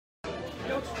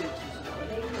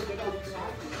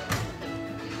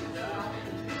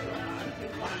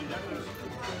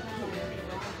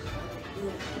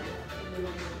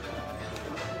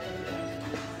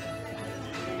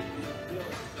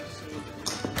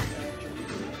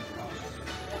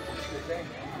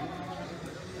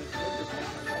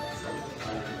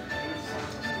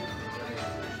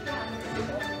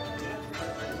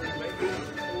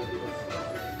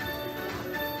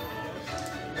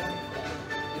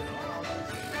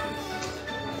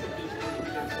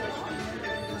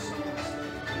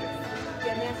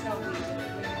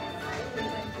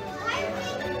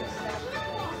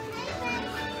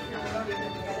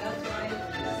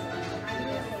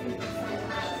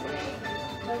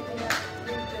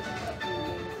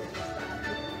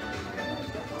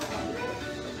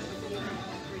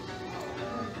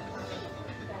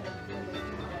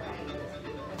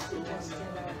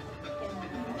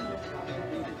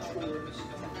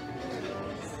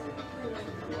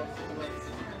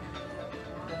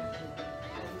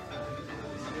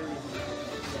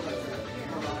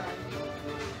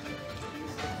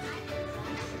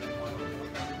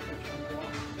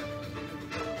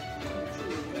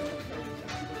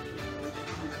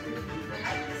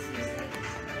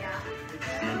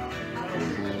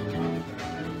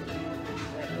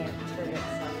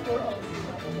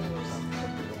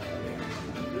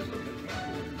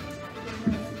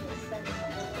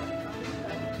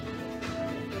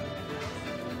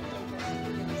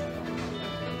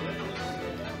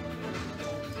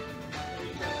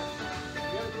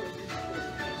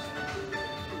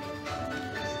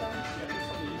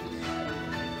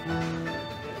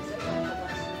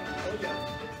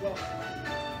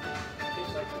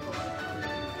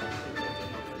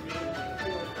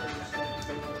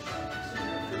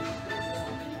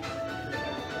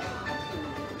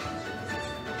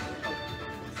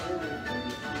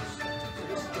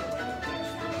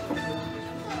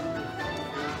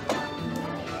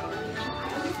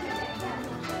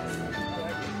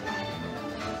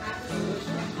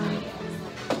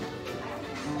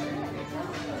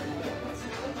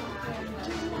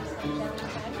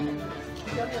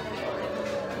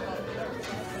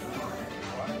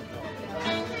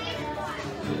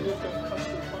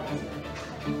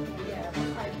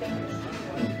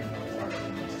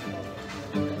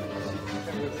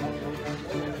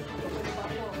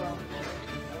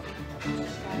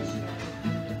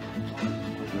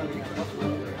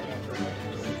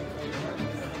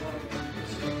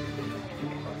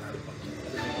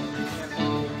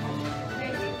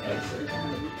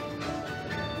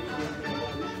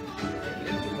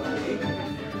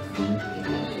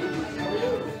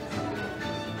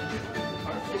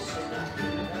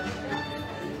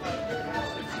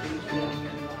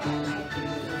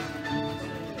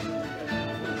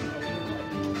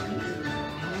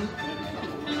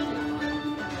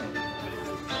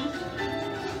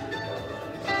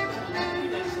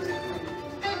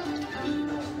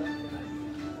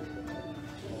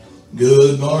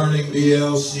Good morning,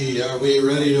 BLC. Are we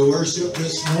ready to worship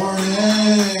this morning?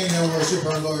 And worship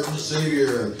our Lord and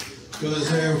Savior. Because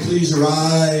there, please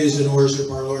rise and worship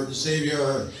our Lord and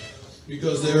Savior.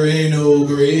 Because there ain't no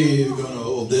grave gonna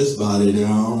hold this body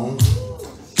down.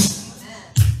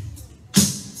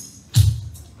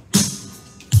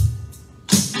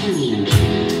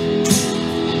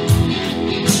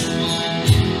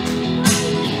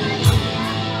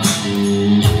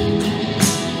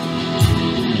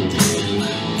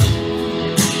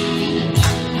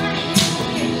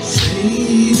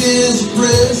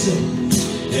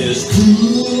 As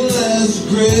cool as the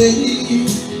grave,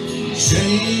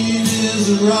 Shane is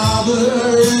a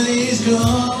robber and he's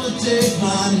come to take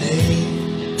my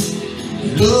name.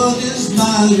 Lord is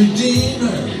my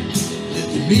redeemer,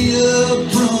 lifting me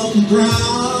up from the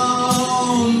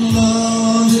ground.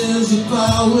 Love is the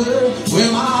power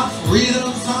where my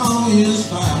freedom song is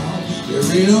found. There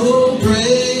ain't no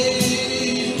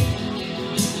grave.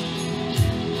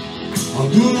 I'm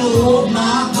gonna hold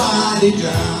my body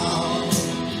down.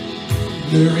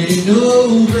 There ain't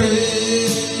no grave.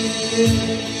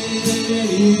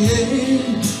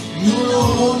 You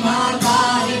hold my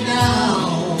body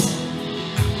down.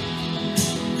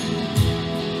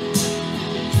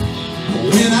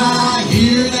 When I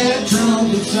hear that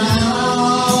trumpet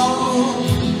sound,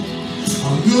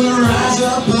 I'm gonna rise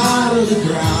up out of the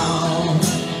ground.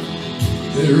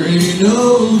 There ain't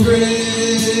no grave.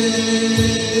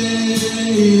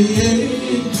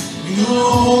 You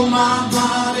hold my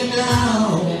body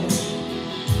down.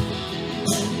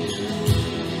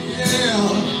 Yeah.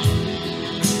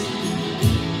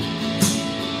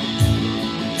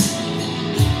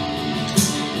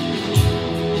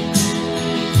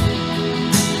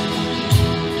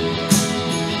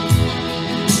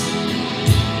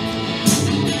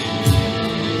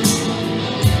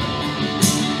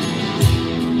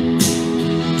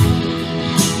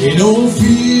 Ain't no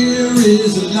fear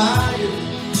is a liar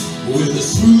with a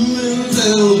smooth and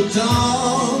velvet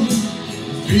tongue.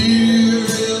 Fear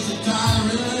is a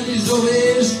tyrant, he's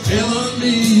always telling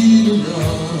me to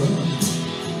run.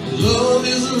 Love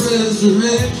is a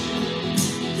resurrection,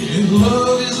 and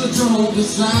love is a trumpet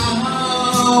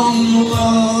sound.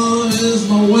 Love is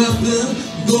my weapon,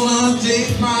 gonna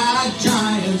take my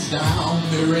giants down.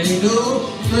 There ain't no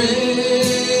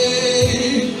grave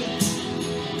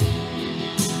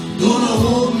gonna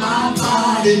hold my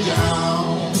body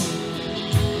down.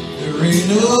 There ain't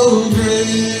no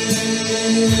grave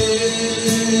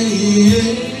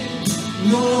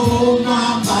gonna hold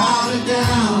my body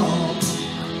down.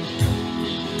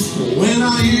 But when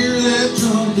I hear that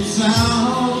trumpet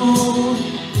sound,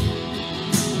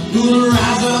 I'm gonna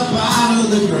rise up out of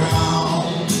the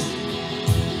ground.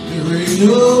 There ain't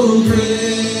no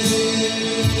grave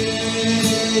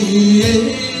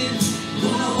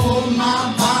gonna hold my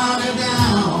body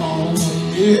down.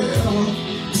 Yeah.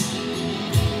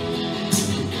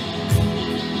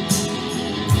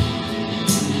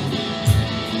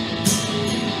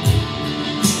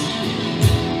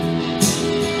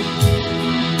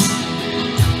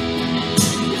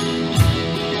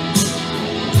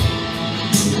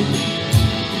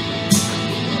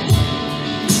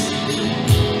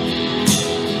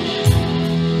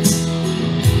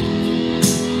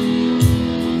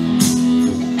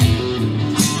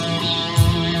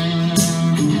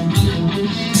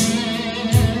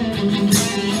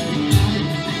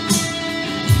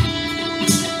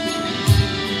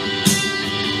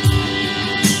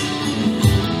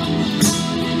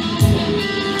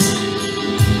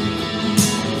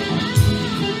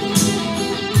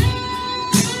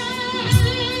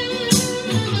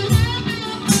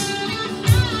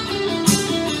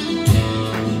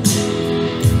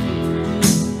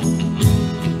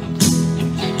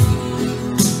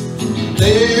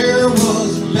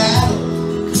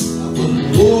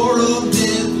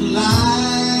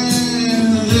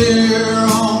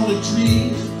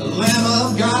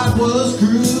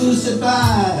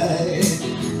 by.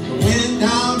 Went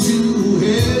down to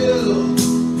hell,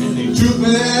 and they took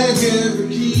back every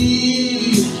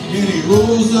key. And he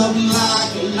rose up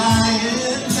like a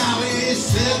lion, now he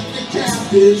set the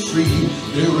captives free.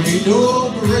 There ain't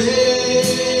no grave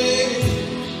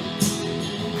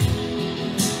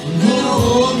gonna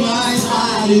hold my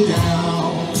body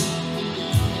down.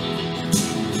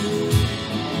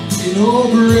 Ain't no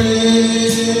grave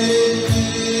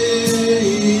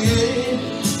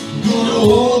gonna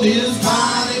hold his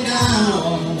body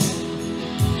down.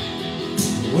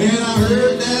 When I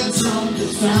heard that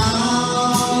trumpet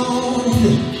sound,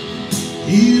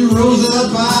 he rose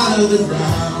up out of the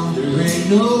ground. There ain't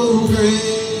no grave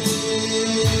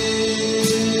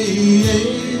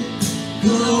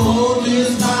gonna hold his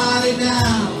body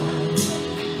down.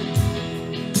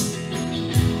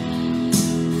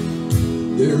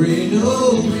 There ain't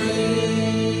no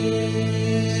grave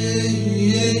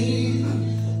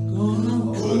gonna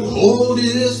hold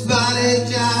his body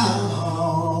down.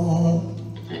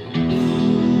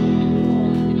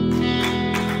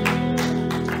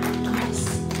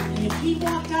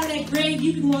 Grave,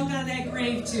 you can walk out of that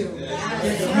grave too.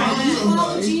 You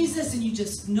follow Jesus and you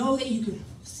just know that you can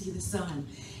see the sun.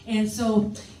 And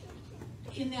so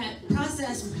in that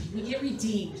process we get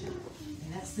redeemed.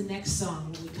 And that's the next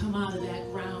song, when we come out of that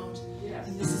ground.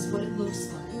 And this is what it looks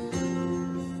like.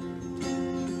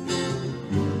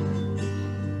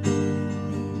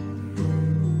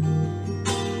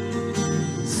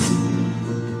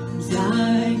 Seems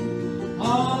like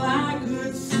all I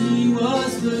could see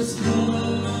was the sky.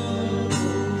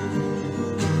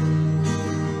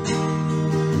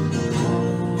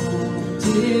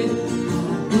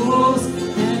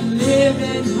 And live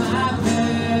in my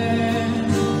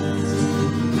past.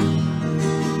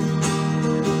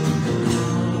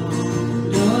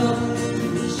 Love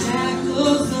the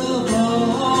shackles of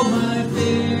all my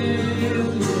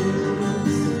failures.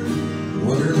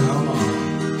 Wonder how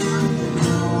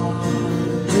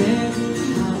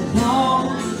long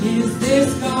is this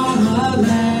gonna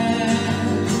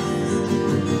last?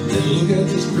 Then look at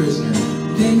this prisoner.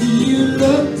 Then you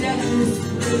looked at this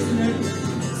prisoner,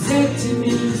 said to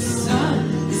me, son,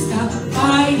 stop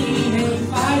fighting a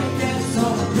fight that's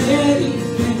already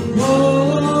been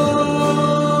won.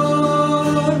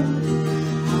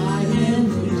 I am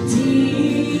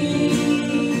redeemed.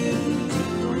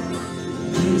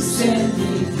 You set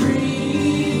me free.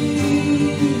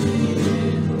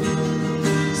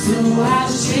 So I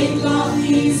shake off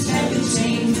these heavy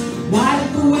chains,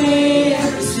 wipe away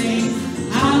every stain.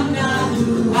 I'm not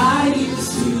who I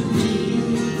used to be.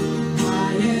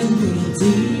 I am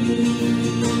redeemed.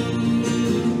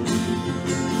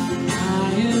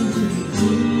 I am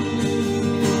redeemed.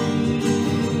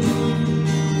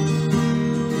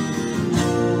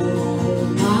 All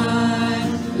my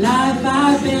life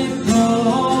I've been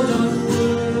called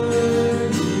unworthy.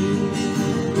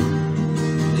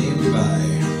 Named by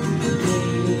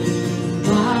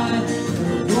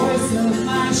the voice of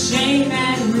my shame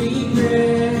and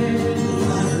regret.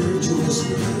 I heard you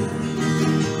whisper.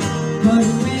 But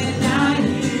when I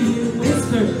hear you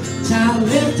whisper, child,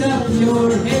 lift up your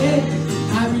head.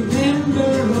 I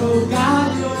remember, oh God,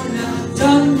 you're not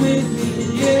done with me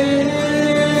yet.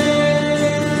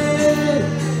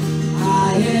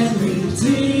 I am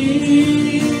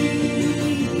redeemed.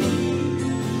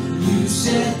 You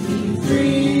set me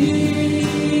free.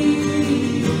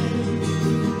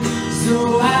 So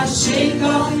I shake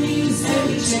off these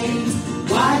heavy chains,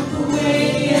 wipe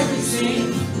away every stain.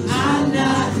 I'm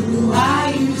not who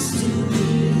I used to be.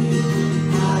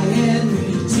 I am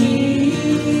redeemed.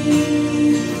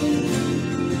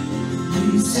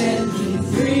 You set me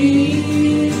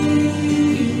free.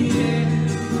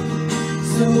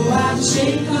 So I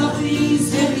shake off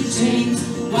these heavy chains,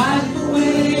 wipe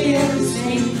away every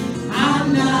stain.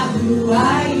 I'm not who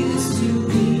I used to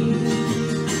be.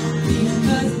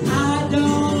 Because I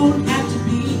don't have to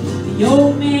be the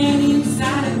old man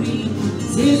inside of me.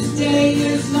 His day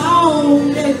is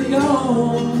long, let me go.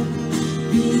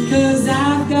 Because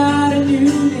I've got a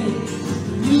new name,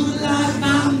 new life,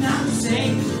 I'm not the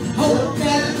same. Hope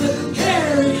that will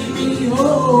carry me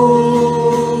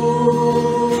home.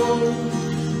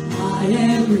 I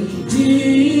am redeemed.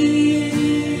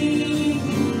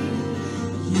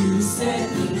 You set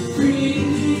me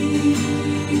free.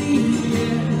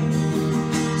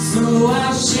 So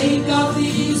I shake off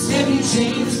these heavy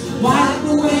chains, wipe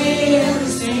away every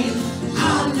stain.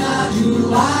 I'm not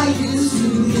who I used to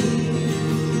be.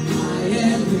 I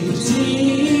am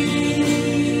redeemed.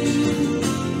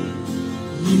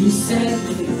 You set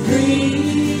me free.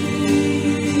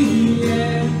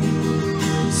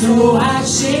 So I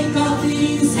shake off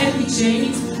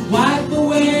chains, wipe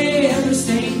away every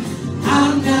stain.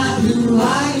 I'm not who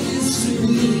I used to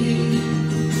be.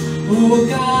 Oh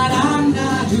God, I'm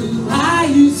not who I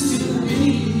used to be.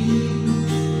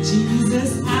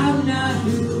 Jesus, I'm not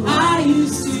who I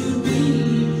used to be.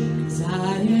 'Cause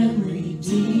I am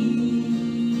redeemed.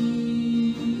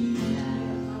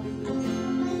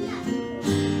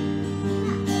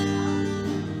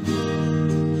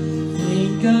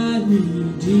 Thank God,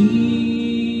 redeemed.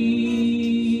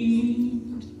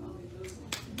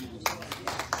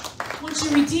 Once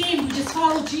you're redeemed, we just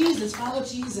follow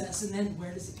Jesus, and then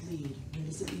where does it lead? Where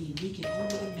does it lead? We can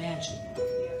only imagine.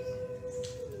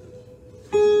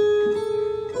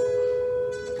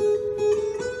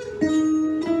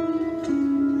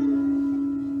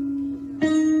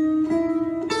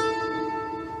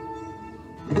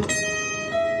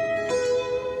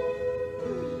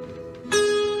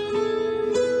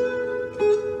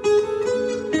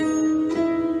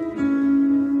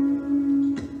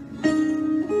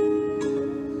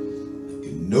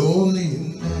 Only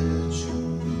imagine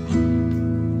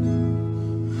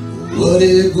what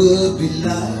it would be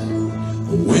like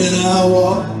when I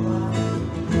walk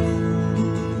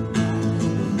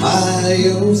by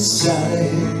your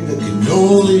side. I can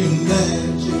only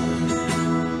imagine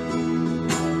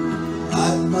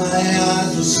what my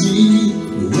eyes will see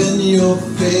when your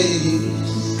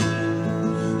face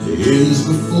is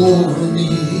before me.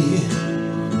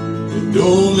 I can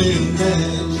only imagine.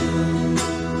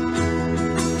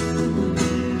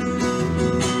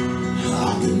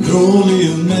 Only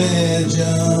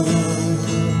imagine.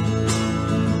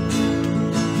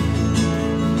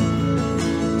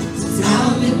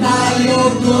 Surrounded by your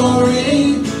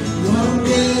glory, what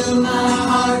will my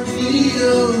heart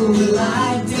feel? Will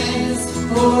I dance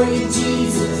for you,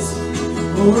 Jesus?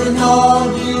 Or in all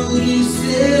beauty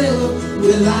still,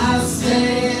 will I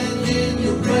stand in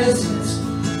your presence?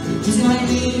 To my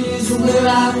knees will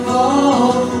I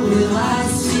fall? Will I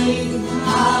sing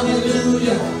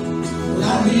hallelujah?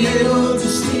 I'll be able to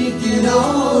speak it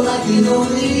all I can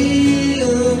only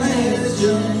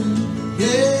imagine.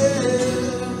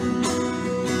 Yeah,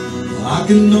 I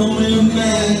can only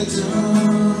imagine.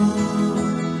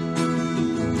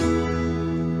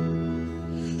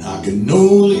 I can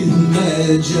only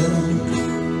imagine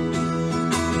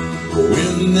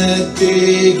when that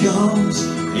day comes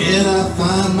and I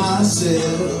find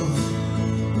myself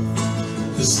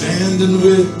standing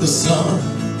with the sun.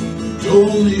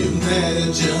 Only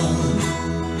imagine,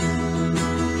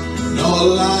 and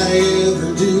all I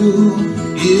ever do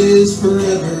is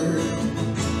forever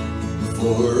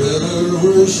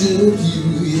worship you,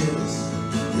 yes.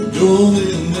 Could only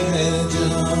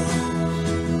imagine,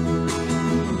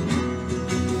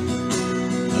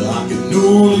 I can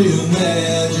only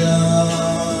imagine.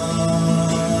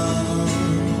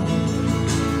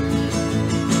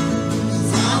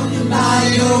 Surrounded by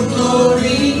your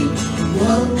glory,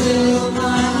 what will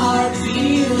my heart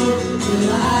feel?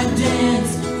 Will I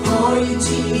dance for you,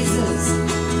 Jesus?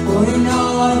 Or in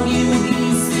all you be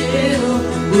still?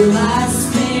 Will I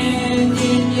stand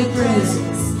in your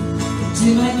presence? To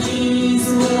my knees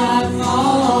will I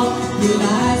fall? Will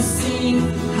I sing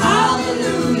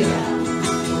hallelujah?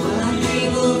 Will I be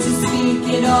able to speak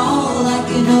it all? I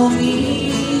can only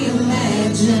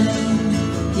imagine.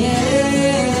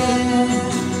 Yeah,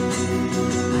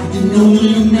 I can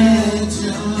only imagine.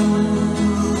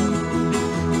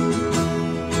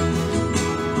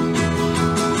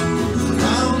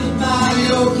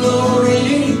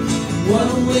 Glory, what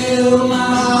will my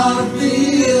heart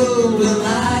feel? Will I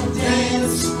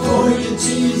dance for you,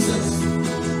 Jesus?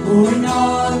 Or in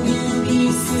all you be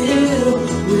still?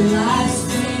 Will I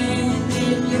stand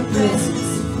in your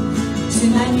presence? To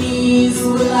my knees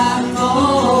will I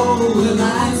fall? Will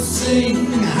I sing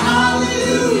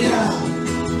hallelujah?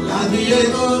 Will I be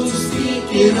able to speak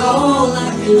it all? I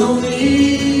can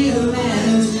only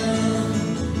imagine.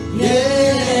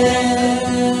 Yeah,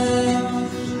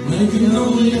 I can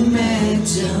only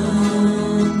imagine.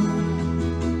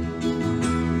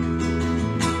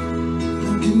 I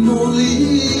can only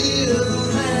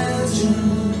imagine.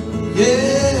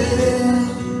 Yeah,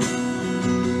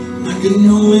 I can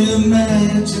only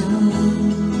imagine.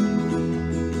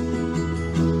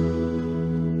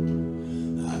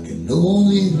 I can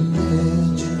only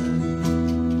imagine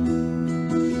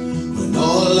when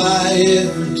all I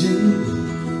ever do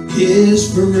is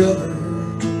forever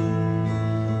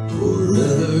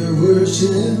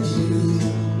worship you.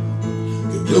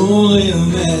 Could only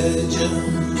imagine.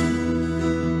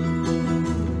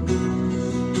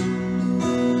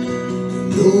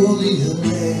 Could only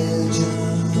imagine.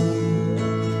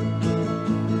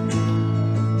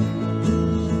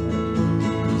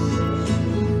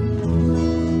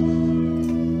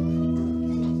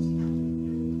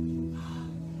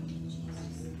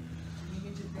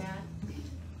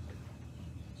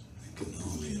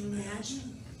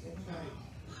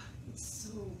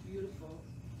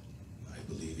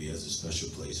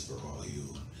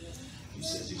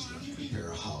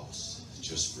 prepare a house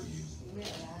just for you.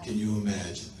 Can you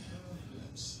imagine that?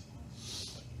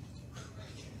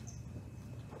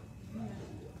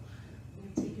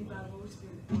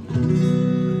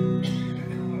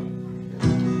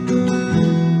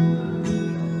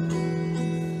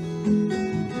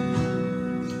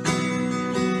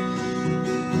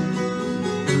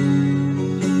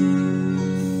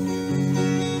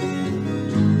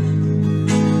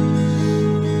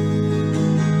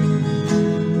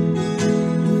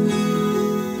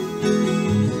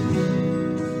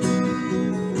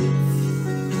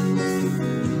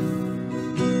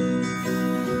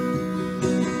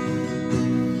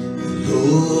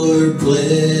 Lord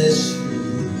bless you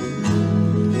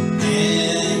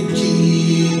and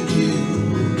keep you.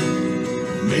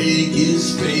 Make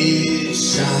his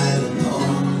face shine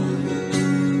upon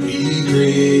you. Be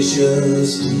gracious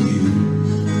to you.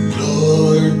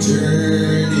 Lord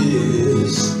turn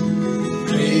his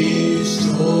face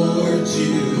towards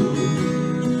you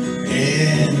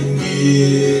and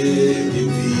give you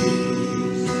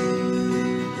peace.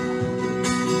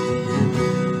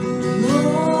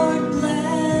 Lord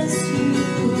bless you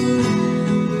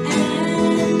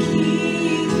and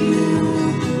keep you.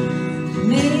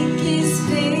 Make his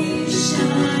face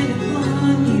shine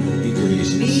upon you. Be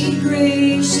gracious. Be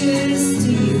gracious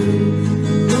to you.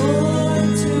 Lord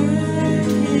turn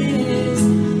his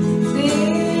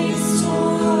face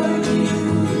toward you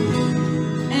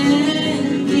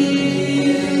and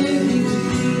give you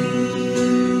peace.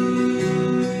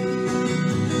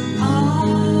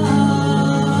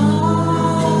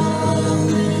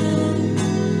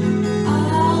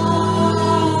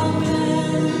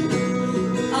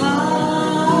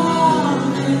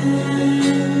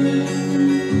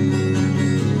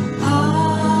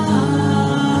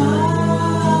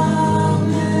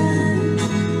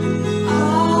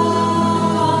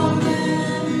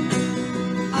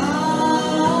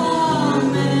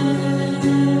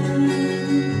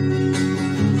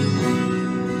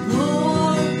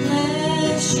 Lord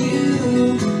bless you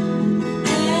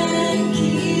and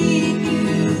keep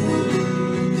you.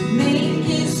 Make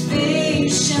his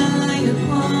face shine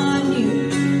upon you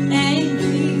and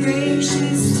be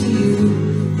gracious to you.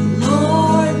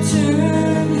 Lord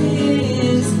turn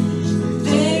his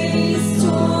face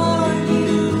toward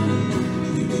you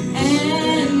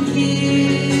and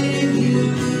give you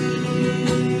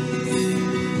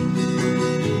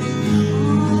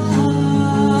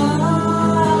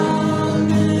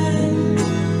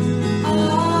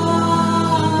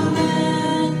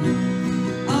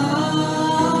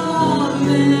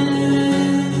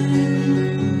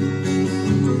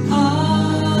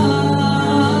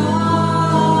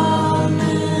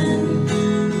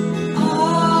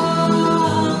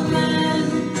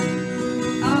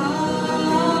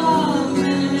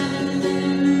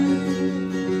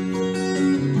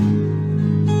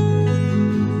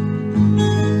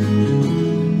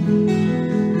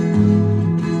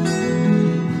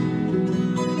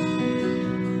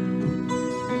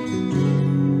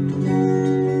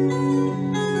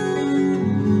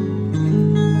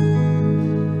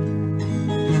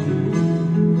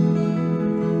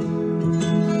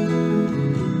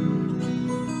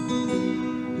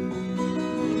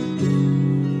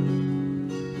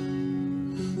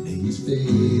May his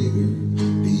favor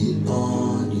be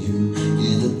upon you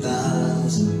in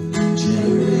 1,000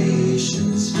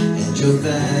 generations, and your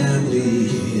family,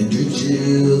 and your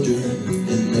children,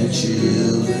 and their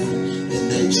children,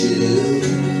 and their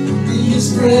children. May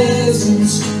his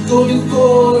presence go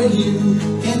before you,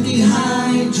 and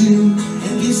behind you,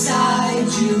 and beside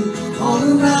you, all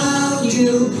around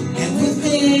you, and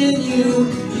within you.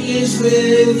 He is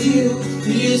with you.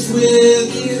 He is with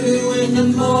you in the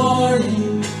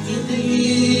morning, in the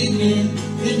evening,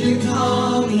 and you're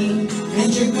coming,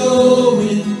 and you're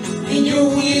going, and you're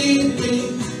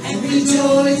weeping, and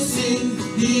rejoicing.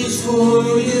 He is for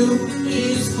you, he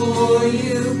is for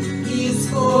you, he is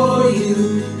for you,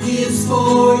 he is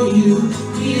for you,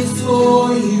 he is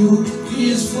for you,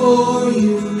 he is for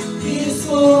you, he is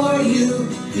for you,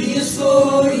 he is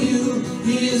for you,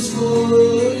 he is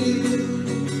for you.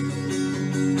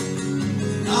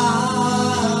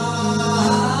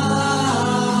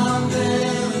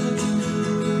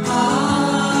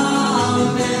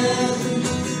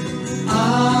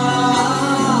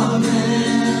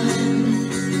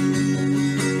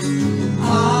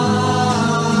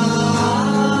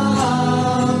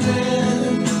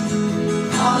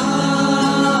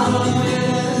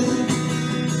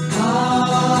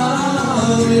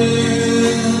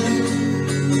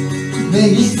 May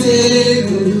his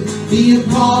favor be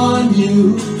upon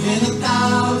you in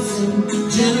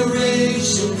 1,000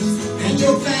 generations, and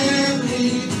your family,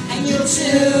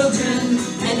 children,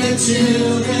 and their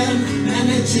children, and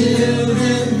their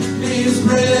children. May His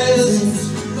presence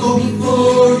go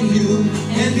before you,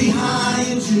 and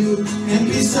behind you, and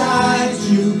beside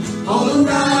you, all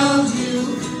around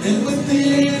you, and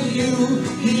within you.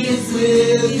 He is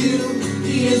with you.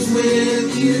 He is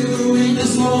with you in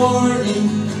this morning,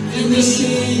 in this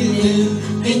evening,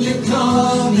 in your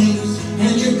comings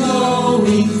and your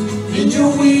goings, in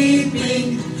your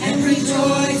weeping and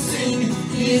rejoicing.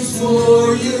 He is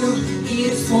for you. He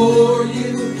is for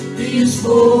you. He is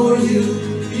for you.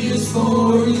 He is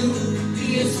for you.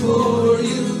 He is for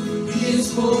you. He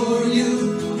is for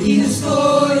you. He is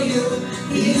for you.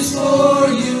 He is for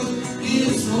you. He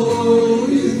is for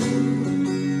you.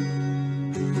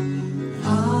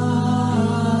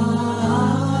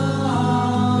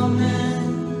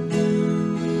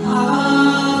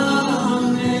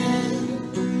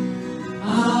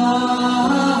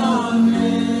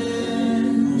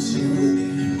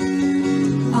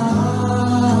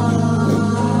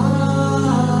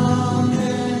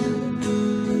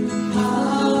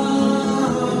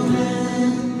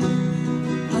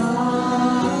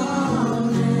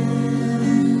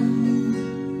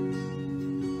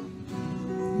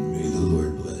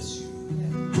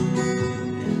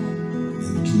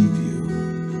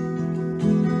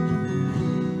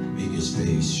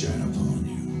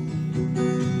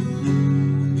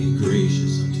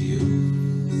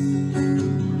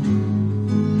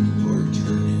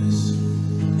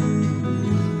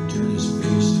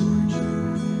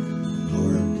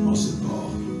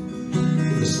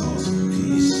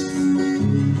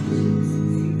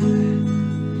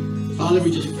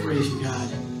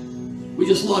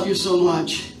 Love you so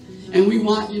much, and we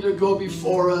want you to go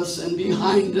before us and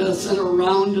behind us and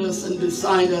around us and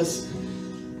beside us.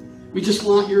 We just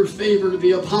want your favor to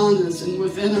be upon us and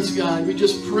within us, God. We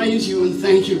just praise you and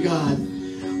thank you, God.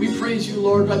 We praise you,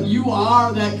 Lord, but you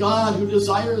are that God who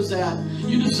desires that.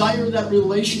 You desire that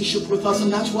relationship with us,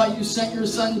 and that's why you sent your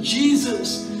Son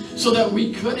Jesus, so that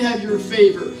we could have your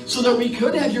favor, so that we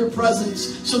could have your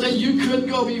presence, so that you could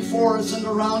go before us and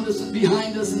around us and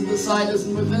behind us and beside us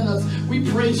and within us. We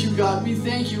praise you, God. We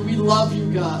thank you. We love you,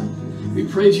 God. We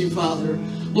praise you, Father.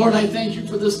 Lord, I thank you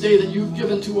for this day that you've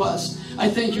given to us. I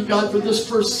thank you, God, for this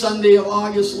first Sunday of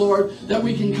August, Lord, that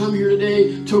we can come here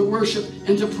today to worship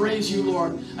and to praise you,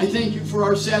 Lord. I thank you for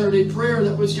our Saturday prayer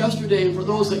that was yesterday and for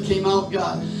those that came out,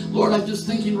 God. Lord, I'm just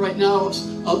thinking right now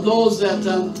of those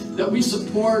that we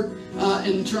support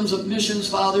in terms of missions,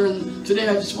 Father. And today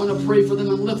I just want to pray for them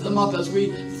and lift them up as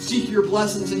we seek your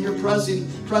blessings and your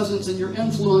presence and your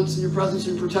influence and your presence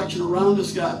and protection around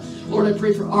us, God. Lord, I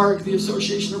pray for ARC, the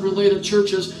Association of Related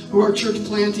Churches, who are church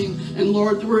planting. And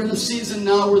Lord, we're in a season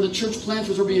now where the church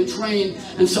planters are being trained.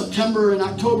 In September and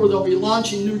October, they'll be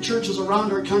launching new churches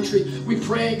around our country. We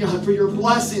pray, God, for your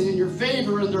blessing and your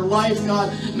favor in their life,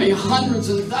 God. May hundreds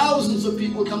and thousands of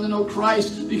people come to know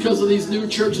Christ because of these new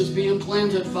churches being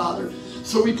planted, Father.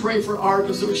 So we pray for ARC,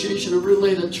 Association of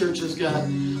Related Churches, God.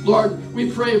 Lord,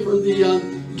 we pray for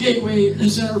the Gateway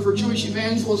Center for Jewish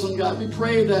Evangelism, God. We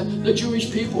pray that the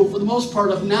Jewish people, for the most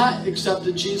part, have not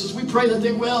accepted Jesus. We pray that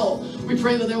they will. We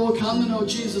pray that they will come to know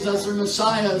Jesus as their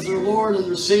Messiah, as their Lord and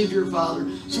their Savior, Father.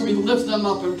 So we lift them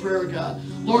up in prayer, God.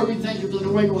 Lord, we thank you for the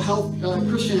Newaygo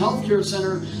Christian Healthcare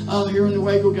Center here in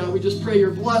Newaygo, God. We just pray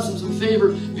your blessings and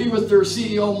favor be with their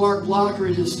CEO, Mark Blocker,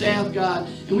 and his staff, God.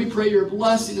 And we pray your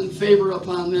blessing and favor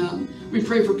upon them. We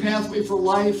pray for Pathway for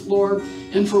Life, Lord,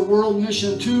 and for World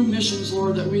Mission, 2 missions,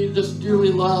 Lord, that we just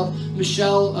dearly love.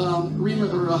 Michelle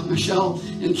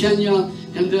in Kenya,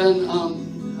 and then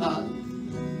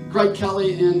Greg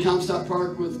Kelly in Comstock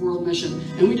Park with World Mission.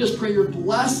 And we just pray your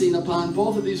blessing upon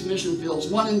both of these mission fields,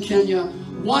 one in Kenya,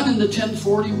 one in the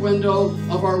 1040 window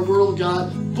of our world,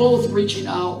 God, both reaching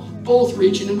out, both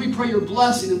reaching. And we pray your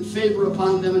blessing and favor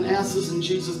upon them and ask this in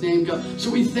Jesus' name, God. So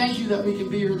we thank you that we can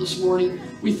be here this morning.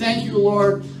 We thank you,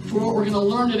 Lord, for what we're going to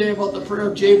learn today about the Prayer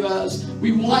of Jabez.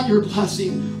 We want your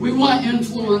blessing. We want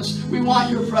influence. We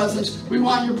want your presence. We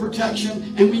want your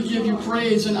protection. And we give you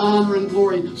praise and honor and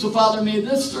glory. So, Father, may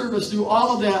this service do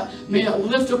all of that. May it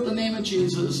lift up the name of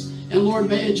Jesus. And, Lord,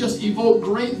 may it just evoke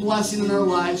great blessing in our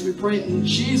lives. We pray it in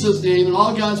Jesus' name. And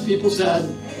all God's people said,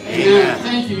 Amen.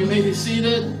 Thank you. You may be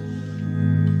seated.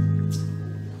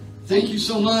 Thank you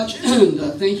so much, and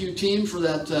thank you, team, for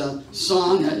that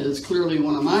song. That is clearly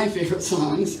one of my favorite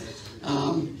songs.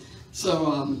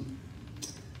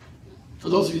 For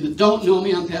those of you that don't know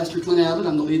me, I'm Pastor Clint Abbott.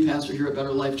 I'm the lead pastor here at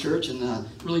Better Life Church, and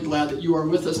really glad that you are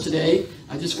with us today.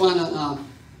 I just want to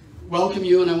welcome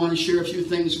you, and I want to share a few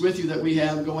things with you that we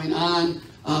have going on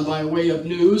by way of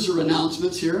news or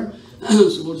announcements here.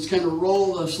 So we'll just kind of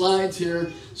roll the slides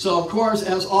here. So of course,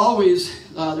 as always,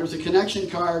 there's a connection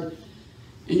card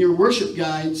in your worship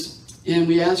guides. And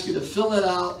we ask you to fill it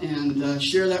out and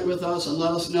share that with us and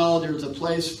let us know there's a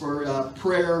place for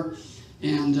prayer.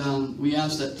 And we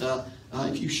ask that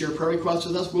if you share prayer requests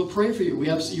with us, we'll pray for you.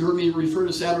 You heard me refer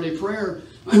to Saturday prayer.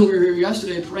 We were here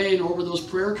yesterday praying over those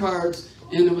prayer cards,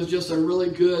 and it was just a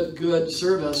really good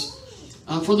service.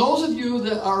 For those of you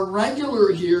that are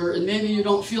regular here and maybe you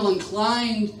don't feel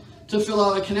inclined to fill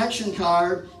out a connection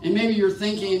card, and maybe you're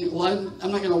thinking, well,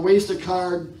 I'm not going to waste a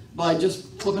card by just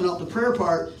flipping out the prayer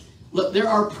part. Look, there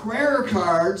are prayer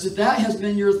cards, if that has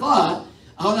been your thought,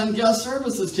 out on guest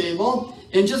services table,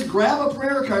 and just grab a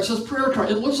prayer card. It says prayer card.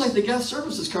 It looks like the guest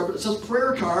services card, but it says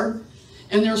prayer card,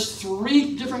 and there's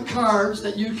 3 different cards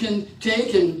that you can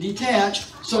take and detach.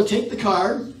 So take the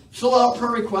card, fill out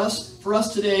prayer requests for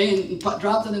us today, and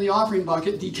drop them in the offering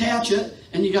bucket, detach it,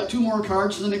 and you got 2 more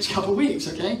cards for the next couple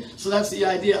weeks, okay? So that's the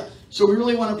idea. So we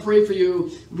really want to pray for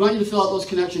you. We want you to fill out those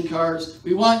connection cards.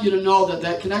 We want you to know that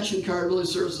that connection card really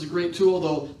serves as a great tool,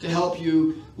 though, to help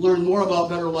you learn more about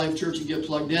Better Life Church and get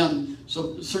plugged in.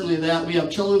 So certainly that. We have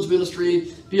children's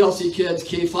ministry, BLC kids,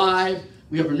 K-5.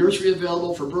 We have a nursery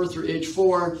available for birth through age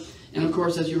 4. And of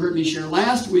course, as you heard me share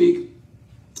last week,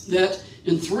 that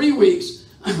in 3 weeks,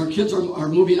 our kids are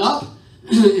moving up,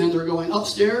 and they're going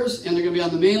upstairs, and they're going to be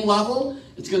on the main level.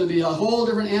 It's going to be a whole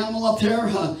different animal up there,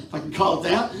 if I can call it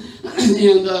that.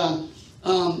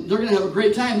 And they're going to have a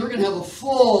great time. They're going to have a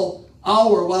full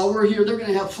hour while we're here. They're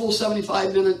going to have full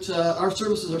 75-minute, our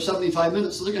services are 75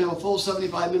 minutes, so they're going to have a full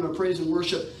 75-minute of praise and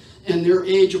worship in their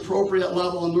age-appropriate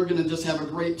level, and we're going to just have a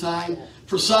great time.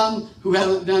 For some who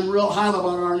haven't been real hot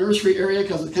about our nursery area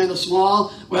because it's kind of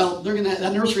small, well,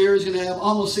 that nursery area is going to have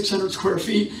almost 600 square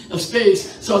feet of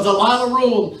space, so it's a lot of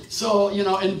room. So,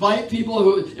 invite people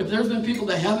who, if there's been people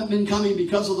that haven't been coming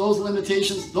because of those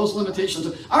limitations,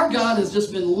 our God has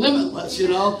just been limitless,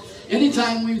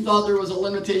 Anytime we thought there was a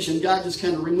limitation, God just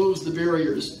kind of removes the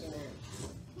barriers.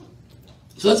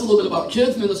 So that's a little bit about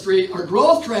kids ministry. Our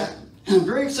growth track. I'm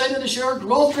very excited to share our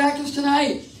growth trackers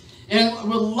tonight. And I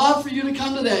would love for you to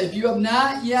come to that. If you have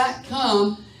not yet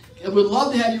come, I would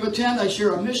love to have you attend. I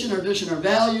share our mission, our vision, our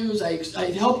values.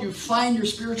 I help you find your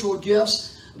spiritual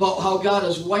gifts, about how God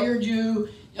has wired you,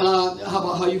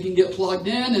 about how you can get plugged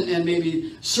in and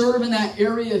maybe serve in that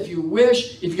area if you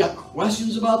wish. If you've got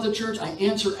questions about the church, I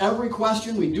answer every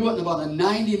question. We do it in about a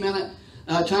 90-minute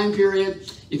time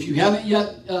period. If you haven't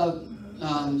yet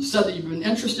said that you've been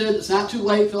interested, it's not too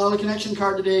late. Fill out a connection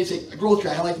card today. Say, a growth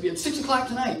track. I'd like to be at 6 o'clock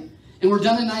tonight. And we're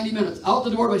done in 90 minutes. Out the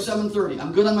door by 7:30.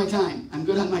 I'm good on my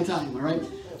time. All right?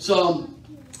 So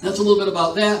that's a little bit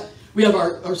about that. We have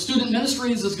our student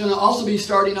ministries is going to also be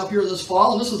starting up here this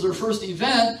fall. And this is their first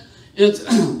event. It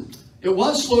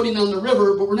was floating on the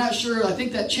river, but we're not sure. I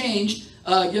think that changed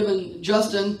given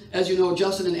Justin, as you know,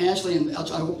 Justin and Ashley, and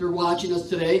I hope you're watching us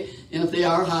today. And if they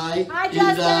are, hi. Hi,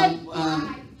 Justin.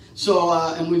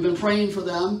 And we've been praying for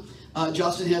them.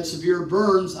 Justin had severe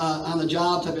burns on the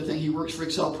job type of thing. He works for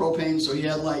Excel Propane, so he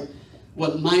had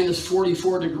minus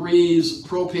 44 degrees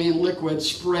propane liquid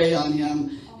spray on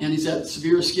him, and he's had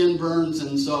severe skin burns,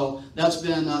 and so that's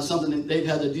been something that they've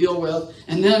had to deal with.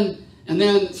 And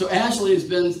then so Ashley has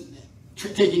been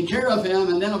taking care of him,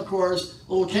 and then of course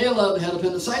little Caleb had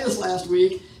appendicitis last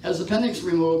week, has his appendix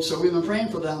removed, so we've been praying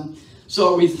for them.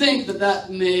 So we think that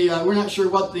may, we're not sure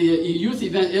what the youth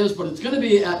event is, but it's going to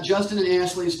be at Justin and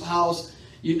Ashley's house.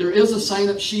 There is a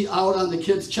sign-up sheet out on the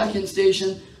kids' check-in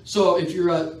station. So if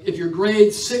you're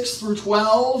grades 6 through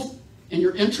 12 and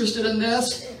you're interested in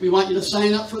this, we want you to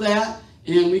sign up for that,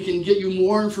 and we can get you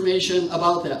more information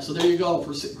about that. So there you go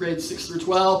for grades 6 through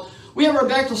 12. We have our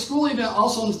back-to-school event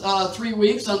also in 3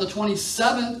 weeks on the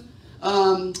 27th.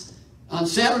 On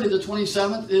Saturday, the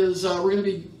 27th, we're going to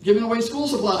be giving away school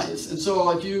supplies. And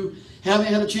so if you haven't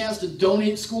had a chance to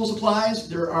donate school supplies,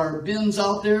 there are bins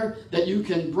out there that you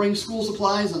can bring school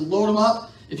supplies and load them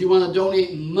up. If you want to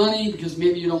donate money because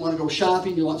maybe you don't want to go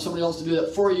shopping, you want somebody else to do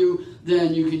that for you,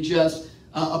 then you can just,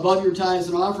 above your tithes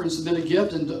and offerings, submit a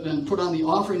gift and put on the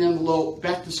offering envelope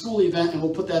back to school event, and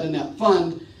we'll put that in that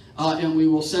fund. And we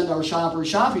will send our shoppers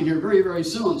shopping here very, very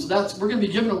soon. So we're going to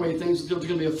be giving away things. There's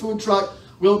going to be a food truck.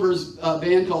 Wilbur's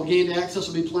band called Gained Access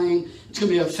will be playing. It's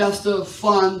going to be a festive,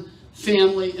 fun,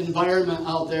 family environment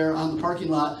out there on the parking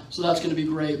lot. So that's going to be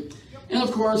great. And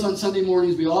of course, on Sunday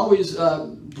mornings, we always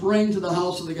bring to the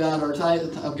house of God our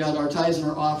tithes and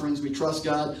our offerings. We trust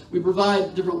God. We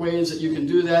provide different ways that you can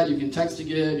do that. You can text to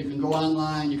give. You can go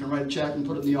online. You can write a check and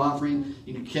put it in the offering.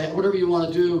 You can whatever you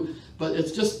want to do. But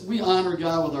it's just, we honor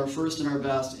God with our first and our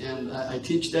best. And I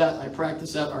teach that. I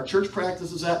practice that. Our church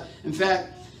practices that. In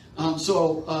fact,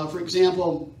 For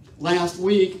example, last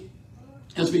week,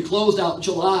 as we closed out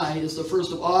July, it's the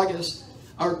 1st of August,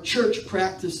 our church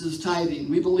practices tithing.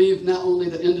 We believe not only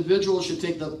that individuals should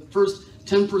take the first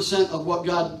 10% of what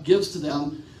God gives to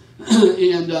them,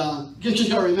 and you just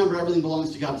got to remember, everything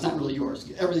belongs to God. It's not really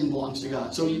yours. Everything belongs to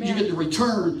God. So you get to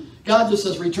return. God just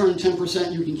says return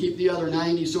 10%. You can keep the other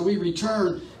 90%. So we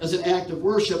return as an act of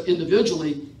worship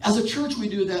individually. As a church, we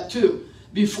do that too.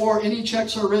 Before any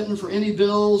checks are written for any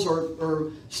bills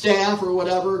or staff or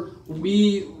whatever,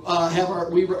 we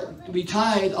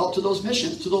tithe out to those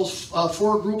missions, to those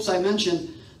 4 groups I mentioned,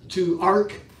 to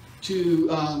ARC, to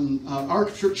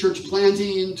ARC Church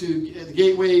Planting, to the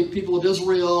Gateway People of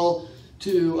Israel,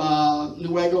 to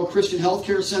Nuevo Christian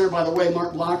Healthcare Center. By the way,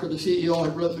 Mark Blocker, the CEO,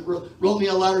 wrote me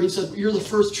a letter. He said, "You're the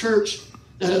first church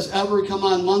that has ever come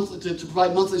on monthly to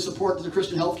provide monthly support to the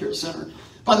Christian Healthcare Center."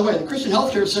 By the way, the Christian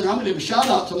Healthcare Center, I'm going to give a shout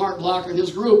out to Mark Blocker and his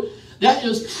group. That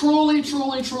is truly,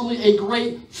 truly, truly a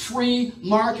great free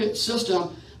market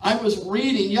system. I was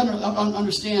reading, you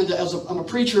understand that I'm a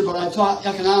preacher, but I taught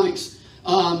economics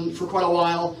for quite a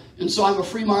while, and so I'm a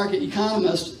free market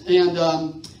economist, and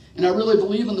I really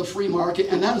believe in the free market,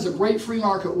 and that is a great free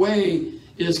market way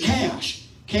is cash.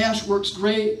 Cash works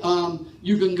great.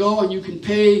 You can go and you can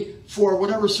pay for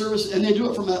whatever service, and they do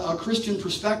it from a Christian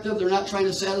perspective. They're not trying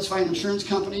to satisfy an insurance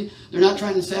company. They're not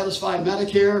trying to satisfy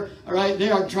Medicare, all right? They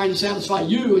are trying to satisfy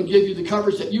you and give you the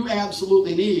coverage that you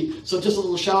absolutely need. So just a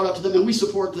little shout out to them, and we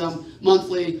support them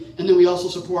monthly, and then we also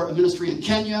support a ministry in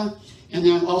Kenya, and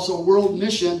then also World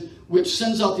Mission, which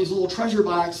sends out these little treasure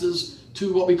boxes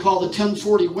to what we call the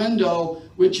 1040 window,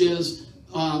 which is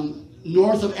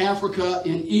north of Africa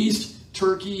and east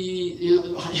Turkey,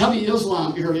 heavy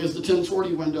Islam area is the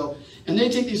 1040 window. And they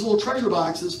take these little treasure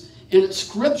boxes, and it's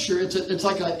scripture. It's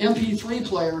like an MP3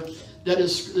 player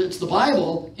it's the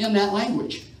Bible in that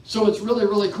language. So it's really,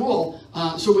 really cool.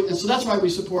 So that's why we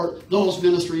support those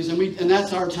ministries, and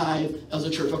that's our tithe as a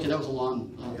church. Okay, that was a long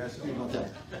about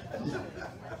that.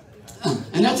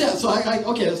 And that's it. So I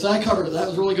covered it. That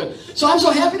was really good. So I'm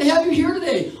so happy to have you here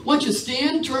today. Why don't you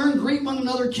stand, turn, greet one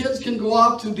another. Kids can go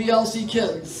off to BLC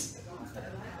Kids.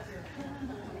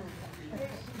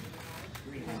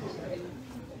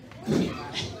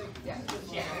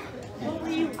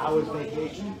 I was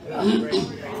vacation.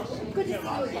 Good to see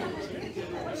you again.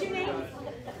 What's your name?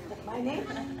 My name?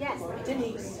 Yes,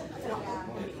 Denise.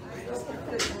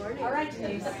 Good morning. All right,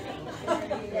 Denise. I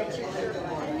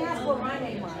didn't ask what my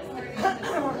name was.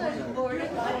 Good morning.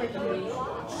 Hi, Denise.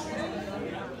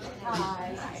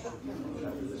 Hi. Nice to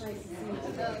see you.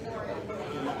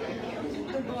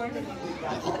 Good morning.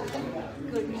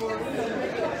 Good morning. Good morning.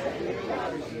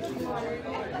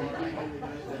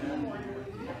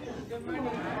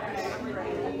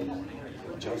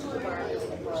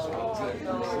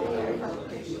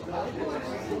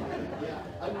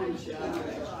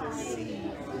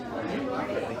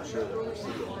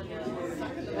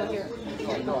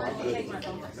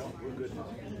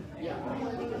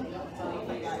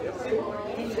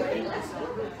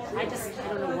 I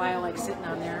don't know why I like sitting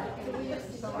on there.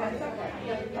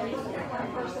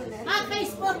 On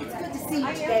Facebook, it's good to see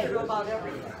you today.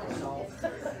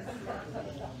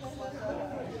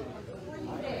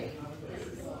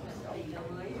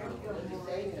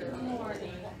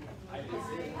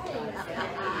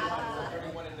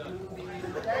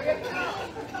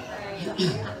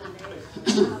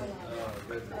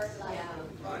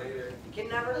 Can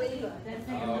never leave.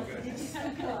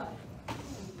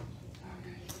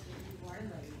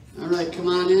 All right, come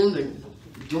on in. The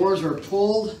doors are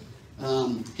pulled.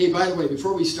 Hey, by the way,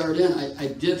 before we start in, I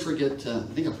did forget. I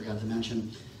think I forgot to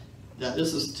mention that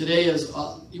today is.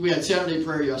 We had Saturday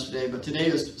prayer yesterday, but today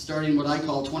is starting what I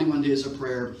call 21 days of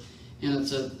prayer, and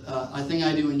it's a thing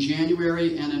I do in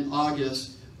January and in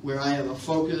August, where I have a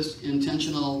focused,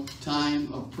 intentional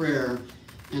time of prayer.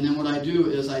 And then what I do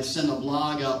is I send a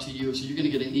blog out to you, so you're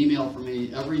going to get an email from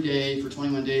me every day for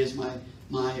 21 days, my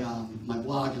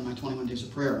blog and my 21 days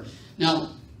of prayer. Now,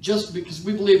 just because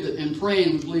we believe that in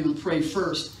praying, we believe in pray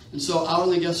first. And so out on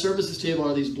the guest services table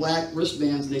are these black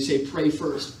wristbands, and they say pray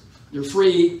first. They're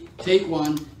free. Take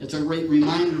one. It's a great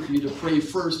reminder for you to pray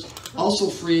first. Also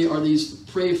free are these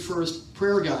pray first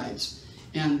prayer guides.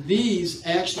 And these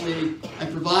actually, I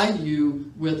provide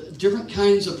you with different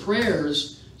kinds of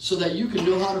prayers so that you can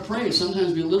know how to pray.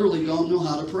 Sometimes we literally don't know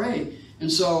how to pray.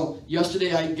 And so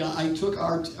yesterday I took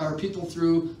our people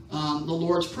through the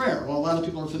Lord's Prayer. Well, a lot of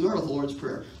people are familiar with the Lord's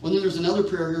Prayer. Well, then there's another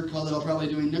prayer here called that I'll probably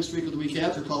be doing next week or the week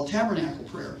after called Tabernacle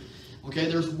Prayer. Okay,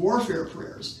 there's warfare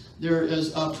prayers. There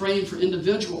is praying for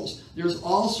individuals. There's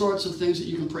all sorts of things that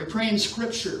you can pray. Praying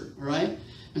Scripture, all right?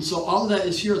 And so all of that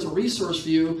is here as a resource for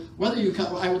you. Whether you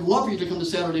come, I would love for you to come to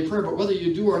Saturday prayer, but whether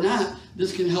you do or not,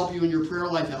 this can help you in your prayer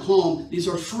life at home. These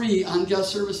are free on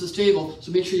guest services table, so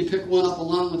make sure you pick one up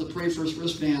along with the Pray First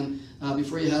wristband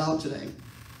before you head out today.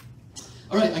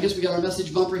 All right, I guess we got our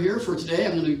message bumper here for today.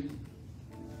 I'm going to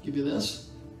give you this.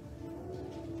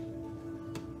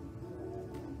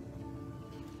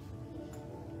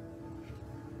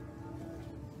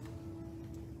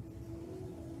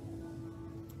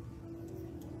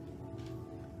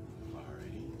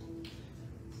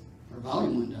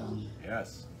 Volume went down.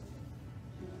 Yes.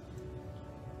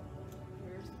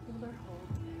 Prayers build our hope,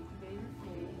 activate our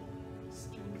faith,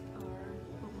 strength our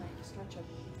hope, stretch our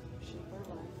shape our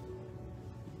life.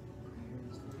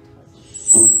 Prayers that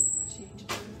touch, change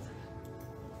earth.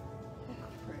 Book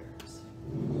of prayers.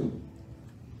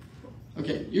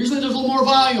 Okay, usually there's a little more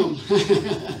volume.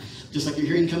 Just like you're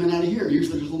hearing coming out of here.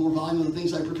 Usually there's a little more volume of the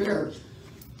things I prepare.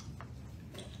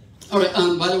 All right,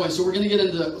 by the way, so we're going to get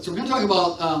into, so we're going to talk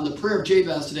about the Prayer of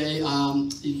Jabez today.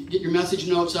 You get your message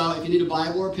notes out. If you need a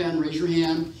Bible or a pen, raise your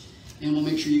hand, and we'll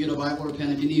make sure you get a Bible or a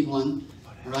pen if you need one.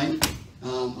 All right?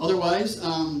 Otherwise,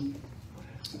 I'm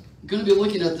going to be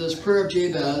looking at this Prayer of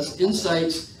Jabez,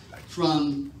 insights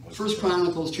from 1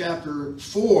 Chronicles chapter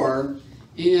 4,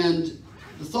 and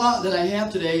the thought that I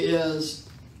have today is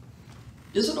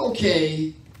it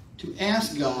okay to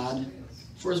ask God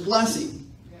for His blessing?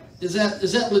 Is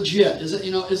that legit?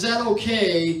 Is that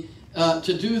okay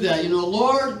to do that?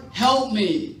 Lord, help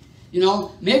me.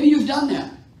 Maybe you've done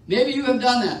that. Maybe you have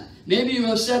done that. Maybe you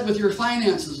have said with your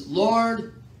finances,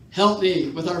 Lord, help me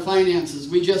with our finances.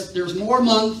 There's more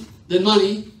month than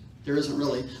money. There isn't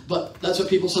really, but that's what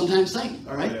people sometimes think,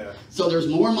 all right? Yeah. So there's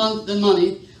more month than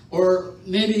money. Or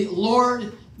maybe,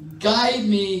 Lord, guide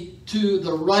me to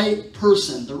the right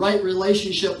person, the right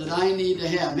relationship that I need to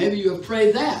have. Maybe you have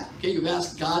prayed that. Okay, you've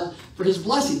asked God for His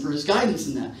blessing, for His guidance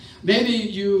in that. Maybe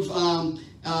you've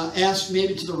asked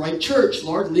maybe to the right church.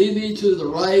 Lord, lead me to the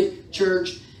right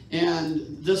church,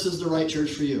 and this is the right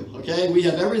church for you. Okay, we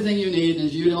have everything you need, and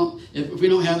if we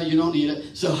don't have it, you don't need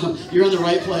it. So you're in the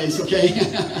right place. Okay,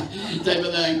 type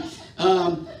of thing.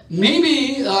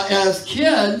 Maybe as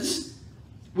kids,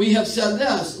 we have said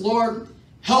this, Lord,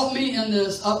 help me in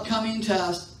this upcoming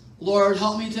test. Lord,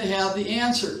 help me to have the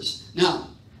answers. Now,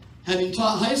 having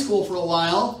taught high school for a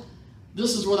while,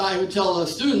 this is what I would tell the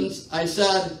students. I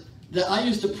said that I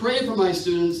used to pray for my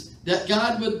students that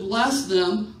God would bless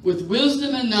them with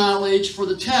wisdom and knowledge for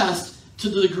the test to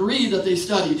the degree that they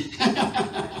studied.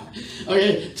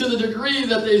 Okay, to the degree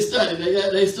that they studied.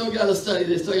 They still got to study.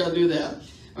 They still got to do that.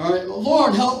 All right, well,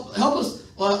 Lord, help us.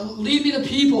 Lead me to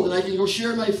people that I can go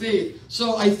share my faith.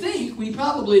 So I think we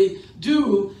probably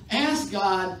do ask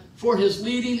God for His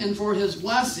leading and for His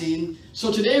blessing.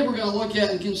 So today we're going to look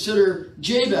at and consider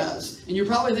Jabez. And you're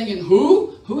probably thinking,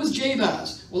 who? Who is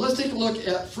Jabez? Well, let's take a look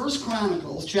at 1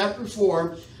 Chronicles chapter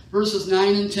 4, verses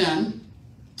 9 and 10.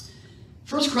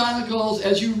 1 Chronicles,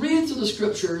 as you read through the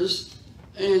scriptures,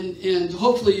 and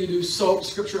hopefully you do SOAP,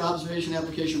 Scripture Observation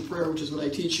Application Prayer, which is what I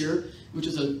teach here, which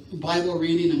is a Bible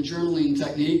reading and journaling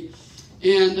technique.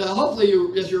 And hopefully,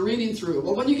 as you're reading through,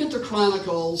 but when you get to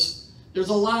Chronicles, there's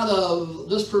a lot of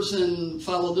this person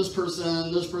followed this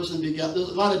person begat. There's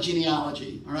a lot of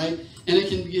genealogy, all right? And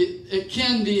it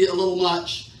can be a little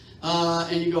much.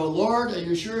 And you go, Lord, are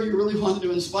you sure you really wanted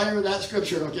to inspire that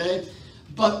scripture, okay?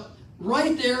 But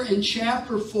right there in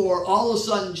chapter 4, all of a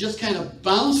sudden, just kind of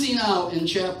bouncing out in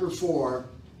chapter 4,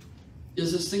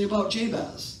 is this thing about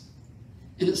Jabez.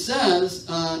 And it says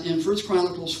in 1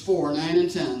 Chronicles 4, 9 and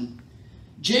 10,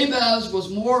 Jabez was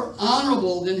more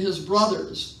honorable than his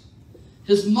brothers.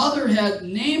 His mother had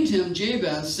named him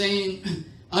Jabez, saying,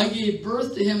 I gave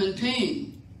birth to him in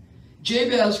pain.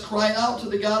 Jabez cried out to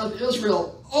the God of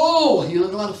Israel, oh, there's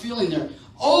a lot of feeling there.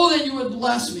 Oh, that you would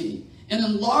bless me and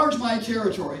enlarge my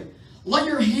territory. Let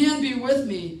your hand be with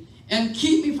me and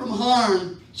keep me from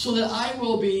harm so that I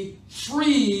will be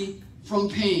free from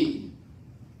pain.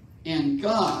 And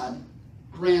God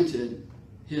granted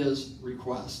his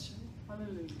request.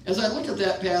 As I look at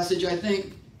that passage, I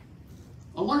think,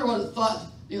 I wonder what it thought.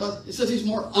 It says he's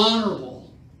more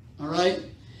honorable. All right?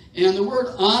 And the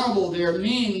word honorable there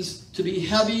means to be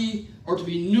heavy or to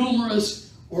be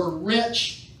numerous or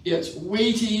rich. It's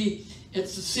weighty.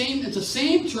 It's the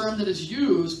same term that is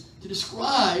used to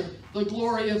describe the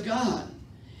glory of God.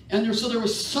 And so there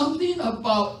was something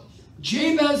about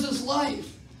Jabez's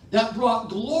life that brought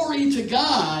glory to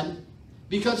God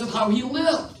because of how he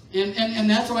lived. And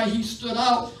that's why he stood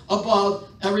out above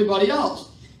everybody else.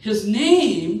 His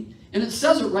name, and it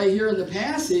says it right here in the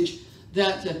passage,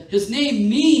 that his name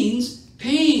means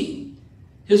pain.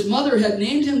 his mother had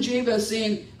named him Jabez,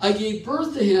 saying, I gave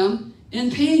birth to him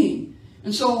in pain.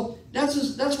 And so that's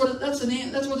what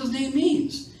his name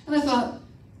means. And I thought,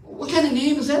 what kind of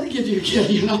name is that to give to your kid,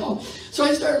 you know? So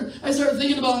I started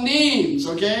thinking about names,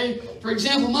 okay? For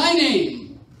example, my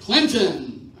name,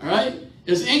 Clinton, all right,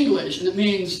 is English, and it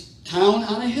means town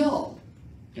on a hill,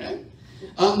 okay?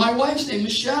 My wife's name,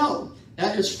 Michelle,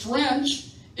 that is French,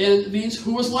 and it means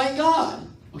who is like God.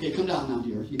 Okay, come down now,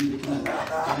 dear. You need to come down.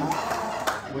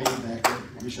 Okay? Way back there,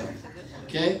 Michelle.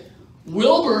 Okay?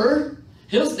 Wilbur,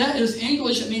 that is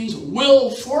English, it means will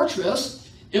fortress.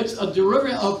 It's a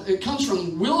derivative of, it comes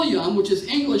from William, which is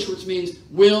English, which means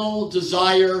will,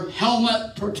 desire,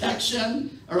 helmet,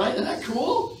 protection. All right, isn't that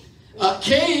cool?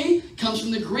 K comes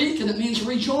from the Greek, and it means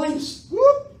rejoice.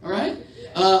 Whoop. All right?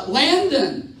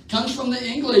 Landon comes from the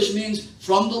English, means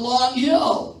from the long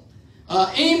hill.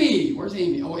 Amy, where's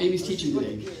Amy? Oh, Amy's teaching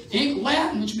today.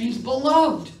 Latin, which means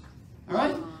beloved. All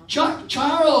right?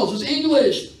 Charles is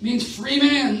English, means free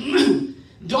man.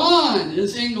 Dawn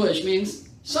is English, means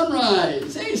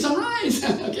sunrise. Hey, sunrise.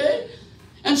 Okay?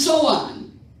 And so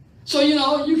on. So, you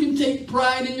know, you can take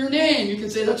pride in your name. You can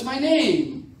say, that's my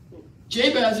name.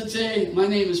 Jabez would say, my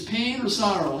name is pain or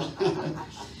sorrow.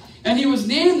 And he was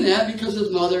named that because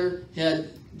his mother had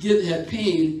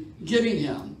pain giving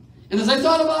him. And as I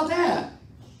thought about that,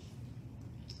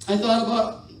 I thought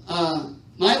about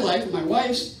my life and my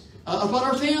wife's, about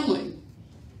our family.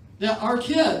 That our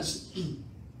kids,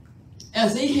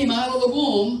 as they came out of the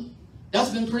womb, that's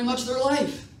been pretty much their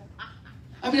life.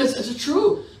 I mean, it's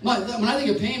true. When I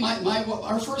think of pain,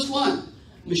 our first one,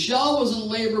 Michelle was in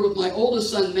labor with my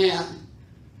oldest son, Matt,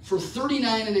 for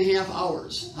 39 and a half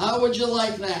hours. How would you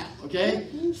like that, okay?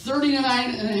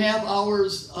 39 and a half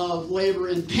hours of labor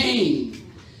and pain.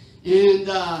 And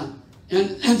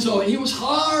so he was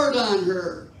hard on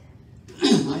her.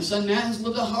 My son Matt has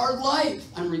lived a hard life.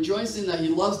 I'm rejoicing that he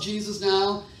loves Jesus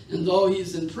now. And though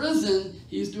he's in prison,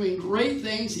 he's doing great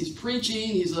things. He's preaching.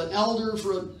 He's an elder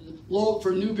for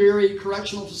Newberry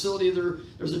Correctional Facility.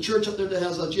 There's a church up there that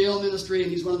has a jail ministry,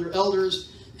 and he's one of their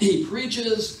elders. He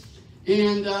preaches,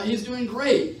 and he's doing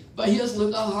great. But he has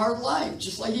lived a hard life,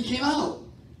 just like he came out.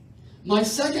 My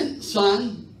second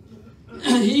son,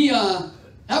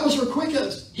 that was her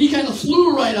quickest. He kind of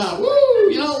flew right out. Woo!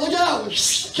 You know, look out.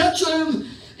 Catch him.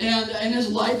 And his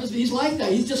life he's like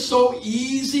that. He's just so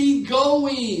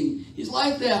easygoing. He's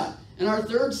like that. And our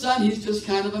third son, he's just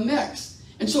kind of a mix.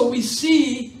 And so we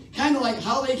see kind of like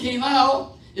how they came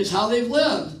out is how they've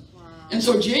lived. Wow. And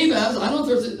so Jabez, I don't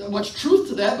know if there's much truth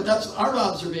to that, but that's our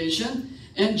observation.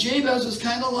 And Jabez was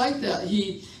kind of like that.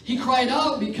 He cried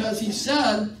out because he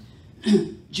said,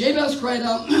 Jabez cried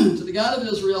out to the God of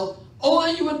Israel, oh,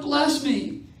 that you would bless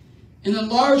me and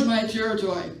enlarge my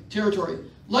territory.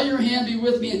 Let your hand be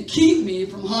with me and keep me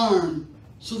from harm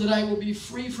so that I will be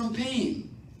free from pain.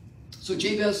 So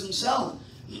Jabez himself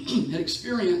had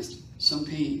experienced some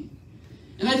pain.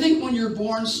 And I think when you're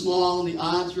born small and the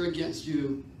odds are against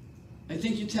you, I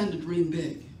think you tend to dream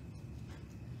big.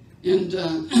 And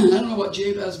I don't know what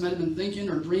Jabez might have been thinking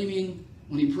or dreaming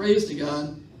when he prays to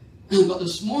God. But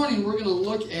this morning we're going to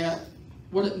look at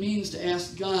what it means to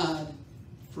ask God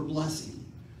for blessing.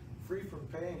 Free from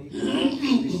pain, he could also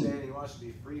be saying he wants to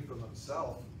be free from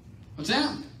himself. What's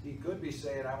that? He could be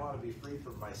saying, I want to be free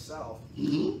from myself.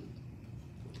 Mm-hmm.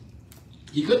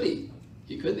 He could be.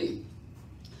 He could be.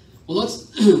 Well,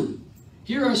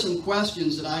 here are some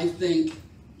questions that I think,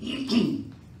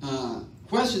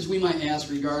 questions we might ask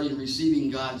regarding receiving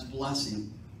God's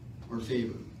blessing or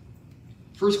favor.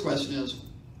 First question is,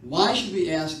 why should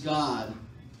we ask God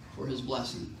for his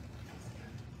blessing?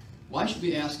 Why should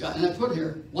we ask God? And I put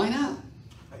here, why not?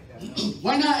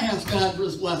 Why not ask God for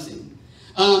his blessing?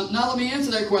 Now let me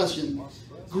answer that question.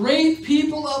 Great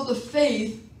people of the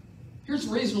faith, here's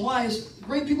the reason why, is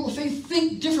great people of faith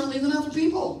think differently than other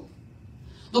people.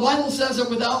 The Bible says that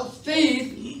without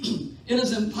faith, it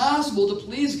is impossible to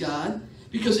please God,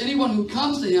 because anyone who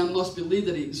comes to him must believe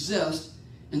that he exists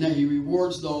and that he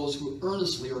rewards those who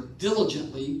earnestly or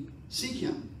diligently seek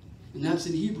him. And that's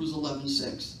in Hebrews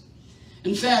 11:6.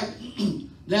 In fact,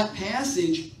 that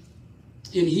passage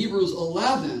in Hebrews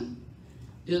 11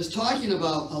 is talking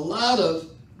about a lot of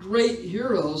great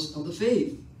heroes of the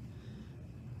faith.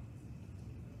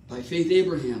 By faith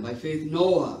Abraham, by faith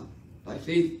Noah, by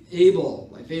faith Abel,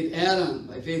 by faith Adam,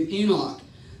 by faith Enoch.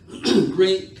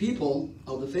 Great people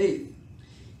of the faith.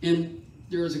 And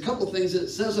there's a couple things that it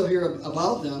says over here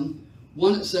about them.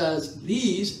 One, it says,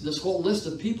 this whole list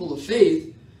of people of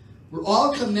faith, were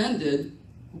all commended.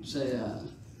 Oops,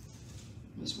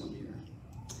 this one here.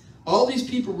 All these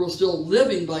people were still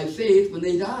living by faith when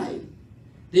they died.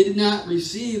 They did not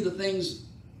receive the things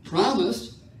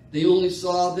promised. They only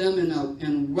saw them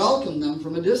and welcomed them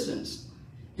from a distance.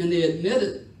 And they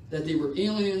admitted that they were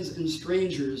aliens and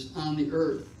strangers on the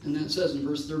earth. And then it says in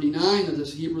verse 39 of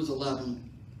this Hebrews 11,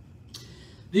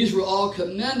 these were all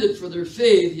commended for their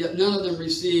faith, yet none of them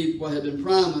received what had been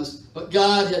promised. But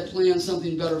God had planned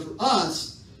something better for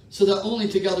us, so that only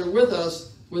together with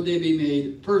us would they be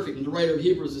made perfect. And the writer of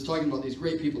Hebrews is talking about these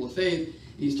great people of faith.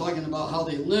 He's talking about how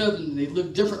they lived, and they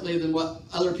lived differently than what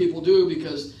other people do,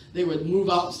 because they would move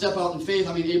out, step out in faith.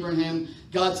 I mean, Abraham,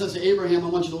 God says to Abraham, I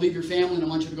want you to leave your family and I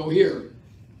want you to go here.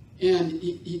 And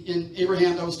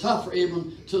Abraham, that was tough for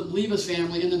Abram to leave his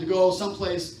family and then to go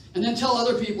someplace and then tell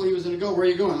other people he was going to go. Where are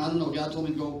you going? I don't know. God told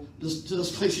me to go to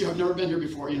this place here. I've never been here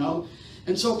before, you know.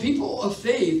 And so people of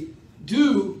faith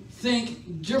do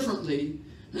think differently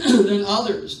than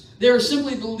others. They are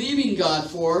simply believing God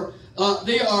for.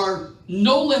 They are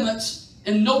no limits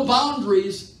and no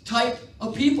boundaries type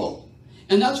of people.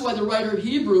 And that's why the writer of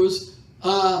Hebrews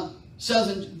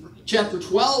says in chapter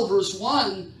 12, verse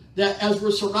 1, that as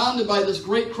we're surrounded by this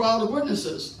great crowd of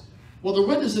witnesses. Well, the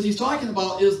witnesses he's talking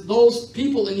about is those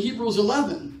people in Hebrews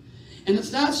 11. And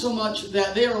it's not so much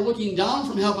that they are looking down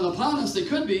from heaven upon us, they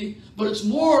could be, but it's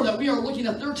more that we are looking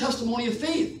at their testimony of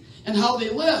faith and how they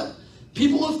live.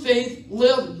 People of faith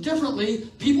live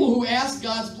differently. People who ask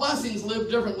God's blessings live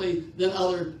differently than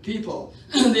other people.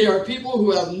 They are people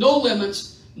who have no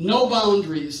limits, no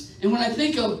boundaries. And when I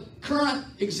think of current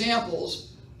examples,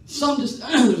 there's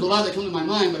a lot that come to my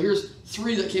mind, but here's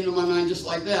three that came to my mind just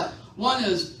like that. One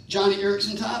is Johnny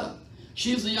Erickson Tata.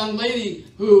 She's the young lady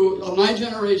who, of my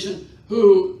generation,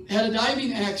 who had a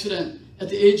diving accident at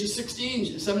the age of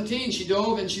 17. She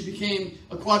dove and she became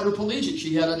a quadriplegic.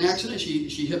 She had an accident.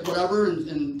 She hit whatever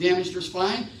and damaged her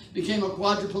spine, became a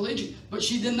quadriplegic. But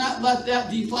she did not let that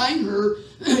define her.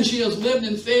 She has lived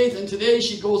in faith, and today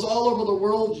she goes all over the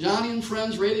world, Johnny and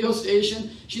Friends radio station.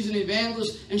 She's an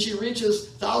evangelist, and she reaches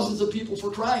thousands of people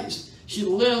for Christ. She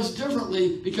lives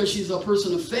differently because she's a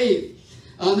person of faith.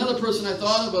 Another person I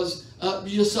thought of was,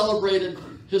 we just celebrated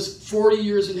his 40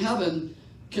 years in heaven,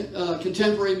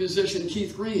 contemporary musician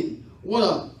Keith Green. What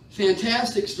a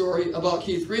fantastic story about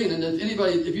Keith Green. And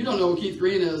if you don't know who Keith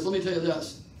Green is, let me tell you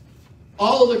this.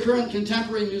 All of the current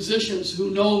contemporary musicians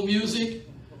who know music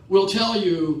will tell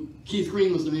you Keith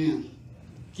Green was the man.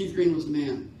 Keith Green was the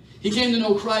man. He came to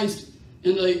know Christ,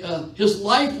 and his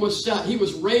life was set. He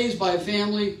was raised by a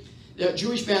family,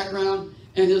 Jewish background,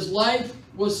 and his life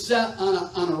was set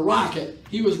on a rocket.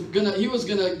 He was gonna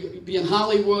be in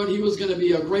Hollywood. He was gonna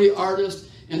be a great artist.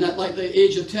 And at like the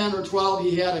age of 10 or 12,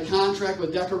 he had a contract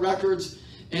with Decca Records,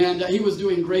 and he was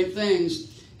doing great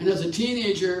things. And as a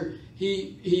teenager,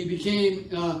 he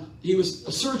was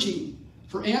searching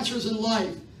for answers in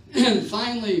life. And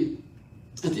finally,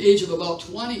 at the age of about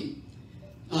 20,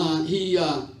 he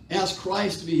asked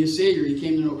Christ to be his Savior. He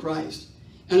came to know Christ.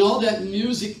 And all that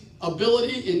music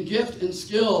ability and gift and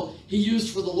skill he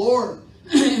used for the Lord.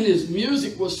 And his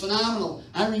music was phenomenal.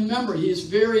 I remember he is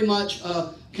very much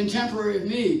contemporary of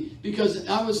me, because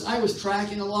I was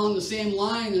tracking along the same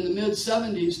line in the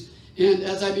mid-70s. And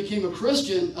as I became a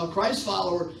Christian, a Christ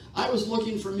follower, I was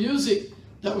looking for music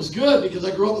that was good, because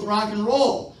I grew up with rock and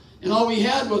roll. And all we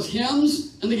had was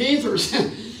hymns and the Gaithers.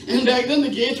 And back then the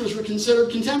Gaithers were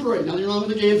considered contemporary. Nothing wrong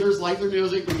with the Gaithers, like their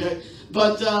music, okay?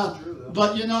 But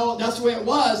you know, that's the way it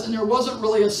was, and there wasn't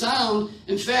really a sound.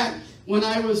 In fact, when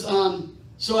I was,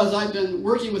 so as I've been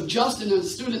working with Justin in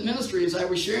student ministries, I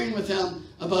was sharing with him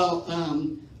about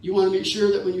you want to make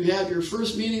sure that when you have your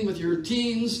first meeting with your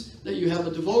teens, that you have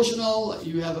a devotional,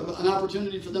 you have an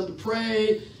opportunity for them to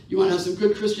pray, you want to have some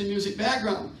good Christian music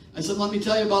background. I said, let me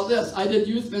tell you about this. I did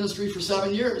youth ministry for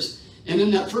 7 years. And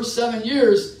in that first 7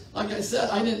 years, like I said,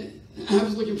 I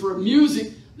was looking for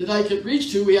music that I could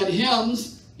reach to. We had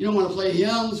hymns. You don't want to play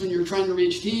hymns when you're trying to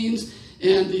reach teens.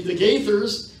 And the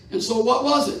Gaithers. And so what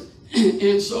was it?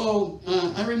 And so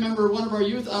I remember one of our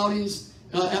youth outings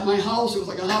at my house. It was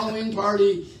like a Halloween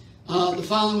party. The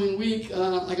following week,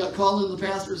 I got called into the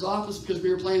pastor's office because we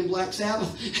were playing Black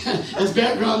Sabbath as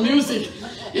background music.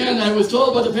 And I was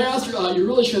told by the pastor, you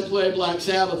really shouldn't play Black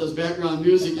Sabbath as background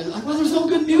music. And I'm like, well, there's no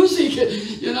good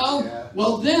music, you know? Yeah.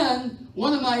 Well, then,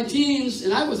 one of my teens,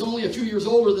 and I was only a few years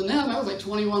older than them, I was like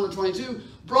 21 or 22,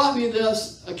 brought me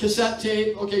this cassette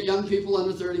tape. Okay, young people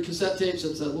under 30, cassette tapes.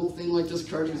 It's a little thing like this.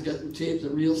 Cartridge got tape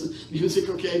that reels music,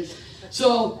 okay?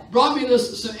 So, brought me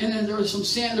this, and then there was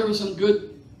some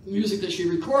good music that she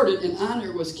recorded, and on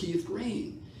there was Keith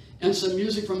Green, and some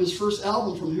music from his first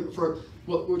album,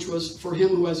 which was For Him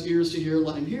Who Has Ears to Hear,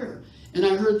 Let Him Hear. And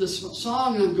I heard this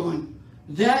song, and I'm going,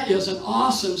 that is an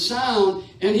awesome sound,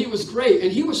 and he was great.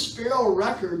 And he was Sparrow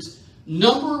Records'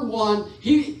 Number one,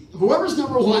 whoever's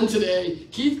number one today,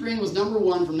 Keith Green was number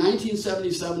one from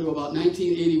 1977 to about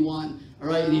 1981. All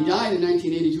right, and he died in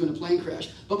 1982 in a plane crash.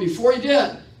 But before he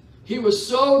did,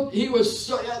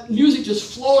 music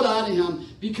just flowed out of him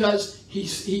because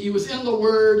he was in the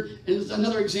Word. And it's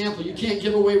another example. You can't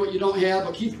give away what you don't have,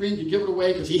 but Keith Green could give it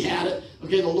away because he had it.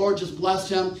 Okay, the Lord just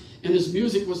blessed him, and his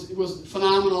music was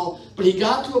phenomenal. But he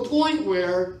got to a point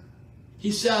where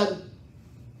he said,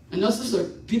 and this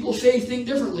is people of faith think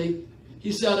differently.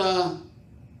 He said,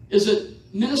 is it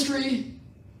ministry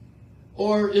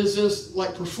or is this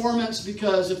like performance?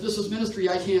 Because if this is ministry,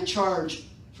 I can't charge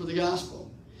for the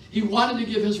gospel. He wanted to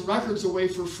give his records away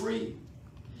for free.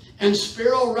 And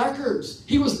Sparrow Records,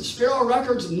 he was Sparrow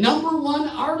Records'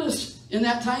 #1 artist in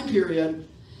that time period.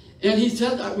 And he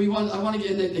said, I want to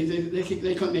get, and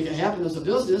they couldn't make it happen as a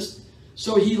business.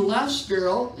 So he left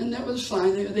Sparrow, and that was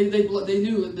fine. They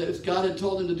knew that if God had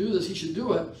told him to do this, he should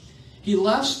do it. He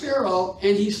left Sparrow,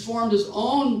 and he formed his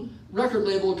own record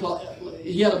label called,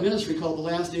 he had a ministry called The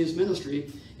Last Days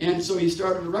Ministry, and so he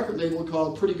started a record label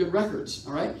called Pretty Good Records,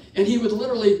 all right? And he would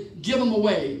literally give them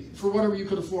away for whatever you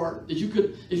could afford. If you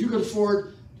could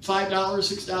afford $5,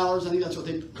 $6, I think that's what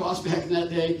they cost back in that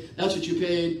day, that's what you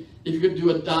paid. If you could do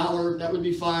 $1, that would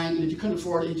be fine. And if you couldn't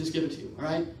afford it, he'd just give it to you, all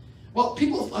right? Well,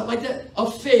 people like that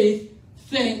of faith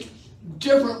think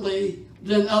differently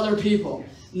than other people.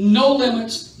 No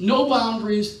limits, no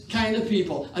boundaries kind of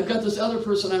people. I've got this other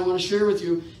person I want to share with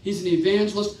you. He's an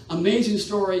evangelist, amazing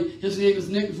story. His name is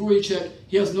Nick Vujicic.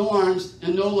 He has no arms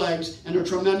and no legs, and a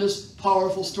tremendous,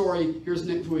 powerful story. Here's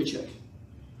Nick Vujicic.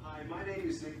 Hi, my name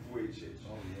is Nick Vujicic.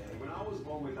 When I was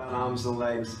born without arms and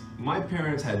legs, my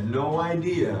parents had no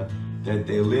idea that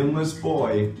their limbless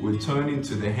boy would turn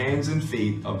into the hands and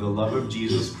feet of the love of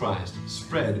Jesus Christ,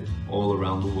 spread all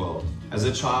around the world. As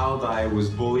a child, I was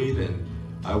bullied, and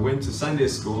I went to Sunday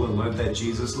school and learned that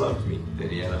Jesus loved me,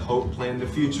 that he had a hope plan, the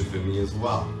future for me as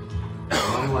well. And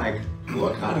I'm like,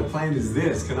 what kind of plan is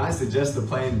this? Can I suggest a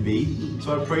plan B?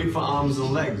 So I prayed for arms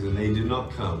and legs, and they did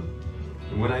not come.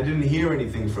 And when I didn't hear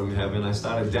anything from heaven, I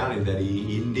started doubting that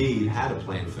he indeed had a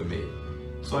plan for me.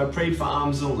 So I prayed for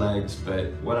arms and legs,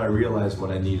 but what I realized what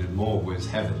I needed more was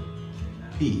heaven,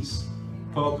 peace,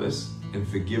 purpose, and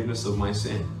forgiveness of my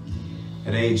sin.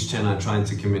 At age 10, I tried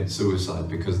to commit suicide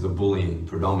because of the bullying,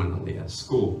 predominantly at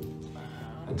school.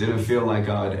 I didn't feel like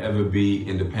I'd ever be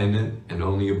independent and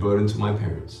only a burden to my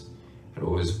parents. I'd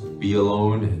always be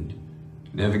alone and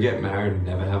never get married, and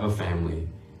never have a family,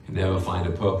 and never find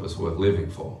a purpose worth living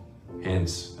for,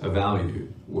 hence a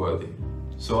value worthy.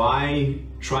 So I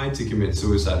tried to commit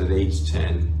suicide at age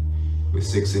 10 with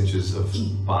 6 inches of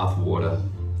bath water.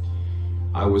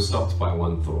 I was stopped by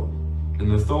one thought, and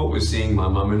the thought was seeing my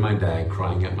mum and my dad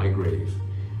crying at my grave,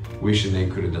 wishing they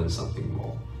could have done something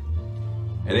more.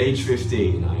 At age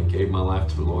 15, I gave my life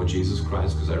to the Lord Jesus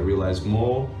Christ because I realized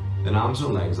more than arms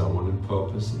and legs, I wanted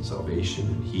purpose and salvation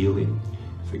and healing,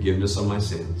 forgiveness of my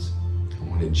sins. I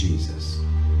wanted Jesus.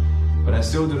 But I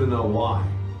still didn't know why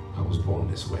I was born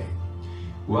this way.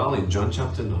 Well, in John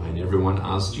chapter 9, everyone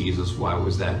asked Jesus why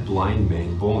was that blind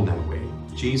man born that way.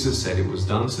 Jesus said it was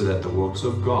done so that the works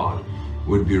of God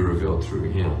would be revealed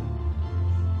through him.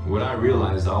 What I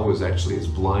realized, I was actually as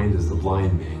blind as the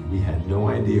blind man. We had no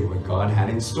idea what God had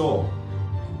in store.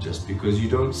 And just because you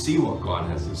don't see what God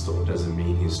has in store doesn't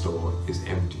mean his store is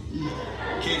empty.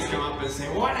 Kids come up and say,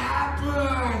 "What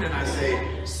happened?" And I say,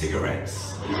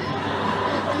 "Cigarettes."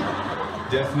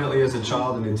 Definitely as a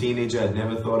child and a teenager, I'd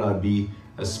never thought I'd be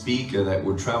a speaker that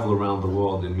would travel around the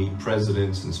world and meet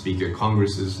presidents and speak at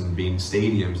congresses and be in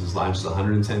stadiums as large as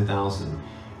 110,000.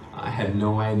 I had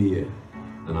no idea.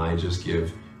 And I just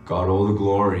give God all the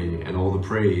glory and all the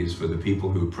praise for the people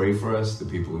who pray for us, the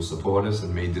people who support us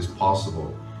and made this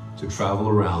possible to travel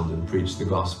around and preach the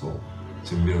gospel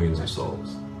to millions of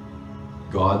souls.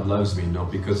 God loves me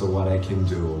not because of what I can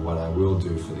do or what I will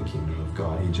do for the kingdom of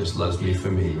God. He just loves me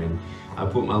for me. When I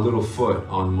put my little foot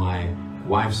on my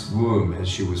wife's womb as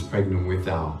she was pregnant with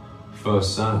our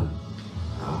first son,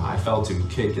 I felt him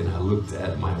kick, and I looked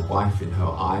at my wife in her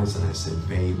eyes and I said,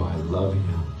 "Babe, I love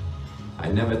him." I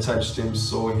never touched him,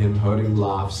 saw him, heard him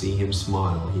laugh, see him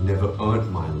smile. He never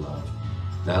earned my love.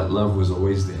 That love was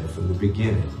always there from the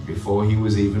beginning, before he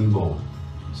was even born.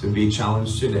 So be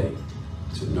challenged today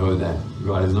to know that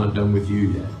God is not done with you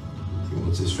yet. He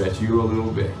wants to stretch you a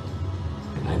little bit.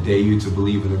 And I dare you to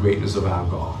believe in the greatness of our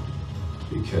God,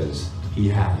 because he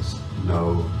has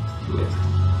no limit.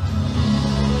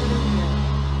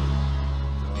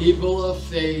 People of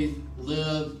faith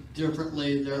live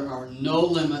differently. There are no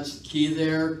limits. Key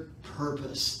there,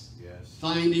 purpose. Yes.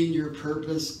 Finding your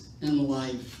purpose in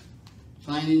life.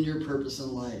 Finding your purpose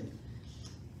in life.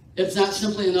 It's not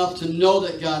simply enough to know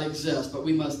that God exists, but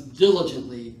we must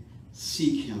diligently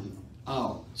seek him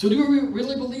out. So do we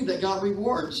really believe that God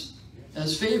rewards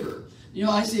as favor? You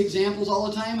know, I see examples all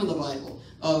the time in the Bible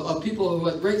of people who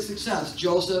had great success.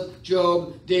 Joseph,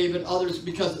 Job, David, others,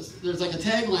 because there's like a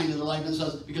tagline in their life that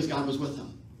says, because God was with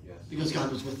them. Yes. Because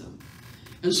God was with them.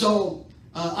 And so,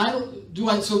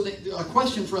 a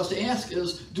question for us to ask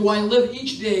is, do I live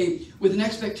each day with an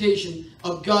expectation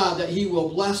of God that he will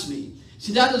bless me?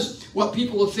 See, that is what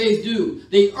people of faith do.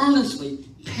 They earnestly,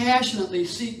 passionately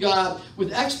seek God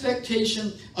with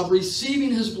expectation of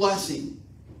receiving his blessing.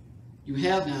 You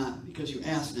have not because you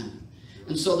ask not.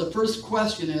 And so the first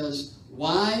question is,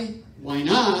 why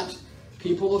not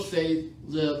people of faith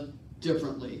live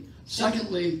differently?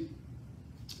 Secondly,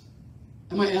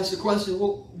 I might ask the question,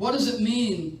 well, what does it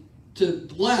mean to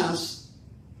bless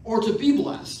or to be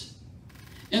blessed?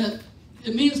 And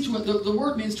it means the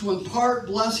word means to impart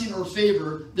blessing or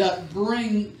favor that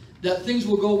things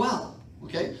will go well.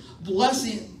 Okay?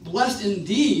 Blessed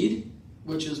indeed,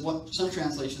 which is what some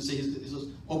translations say, he says,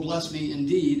 oh, bless me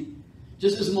indeed.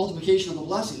 Just as a multiplication of a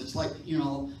blessing. It's like,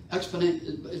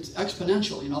 it's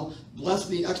exponential, bless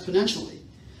me exponentially.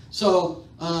 So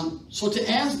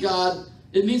to ask God,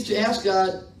 it means to ask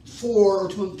God for or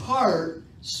to impart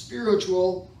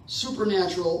spiritual,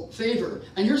 supernatural favor.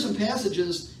 And here's some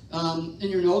passages in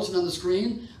your notes and on the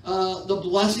screen. The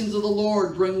blessings of the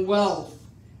Lord bring wealth,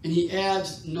 and he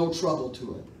adds no trouble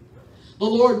to it. The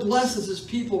Lord blesses his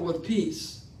people with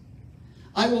peace.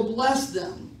 I will bless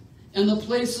them and the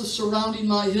places surrounding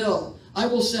my hill. I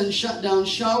will send down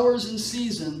showers in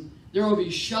season. There will be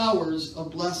showers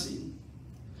of blessing.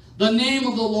 The name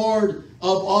of the Lord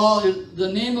of all, and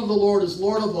the name of the Lord is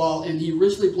Lord of all, and he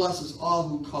richly blesses all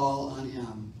who call on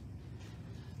him.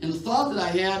 And the thought that I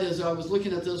had as I was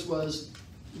looking at this was,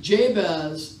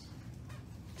 Jabez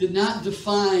did not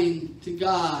define to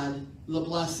God the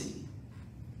blessing.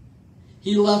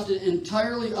 He left it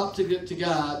entirely up to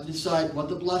God to decide what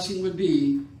the blessing would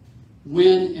be,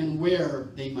 when and where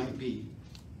they might be.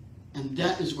 And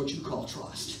that is what you call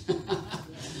trust.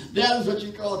 That is what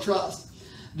you call trust.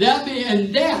 That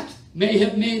may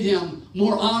have made him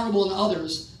more honorable than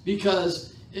others,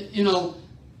 because,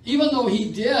 even though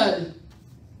he did,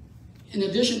 in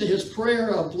addition to his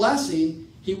prayer of blessing,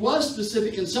 he was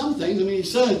specific in some things. I mean, he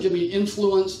said, give me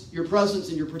influence, your presence,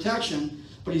 and your protection.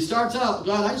 But he starts out,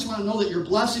 God, I just want to know that you're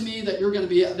blessing me, that you're going to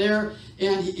be there.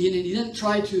 And he didn't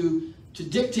try to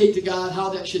dictate to God how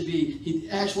that should be. He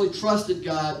actually trusted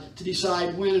God to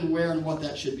decide when and where and what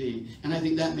that should be. And I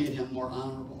think that made him more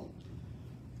honorable.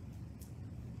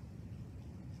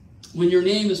 When your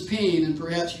name is pain and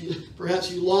perhaps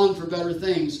you long for better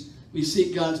things, we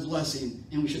seek God's blessing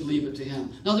and we should leave it to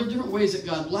him. Now, there are different ways that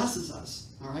God blesses us.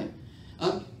 All right?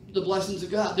 The blessings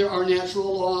of God. There are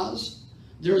natural laws.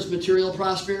 There's material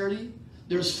prosperity.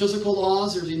 There's physical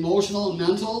laws. There's emotional and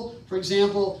mental. For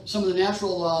example, some of the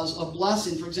natural laws of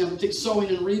blessing. For example, take sowing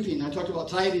and reaping. I talked about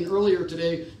tithing earlier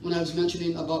today when I was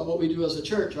mentioning about what we do as a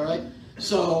church. All right?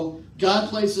 So God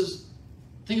places,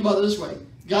 think about it this way.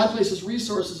 God places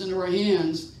resources into our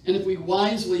hands, and if we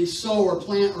wisely sow or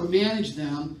plant or manage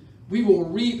them, we will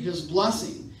reap his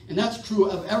blessing. And that's true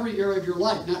of every area of your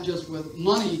life, not just with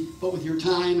money, but with your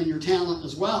time and your talent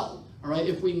as well. All right?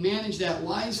 If we manage that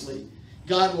wisely,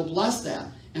 God will bless that.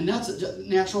 And that's a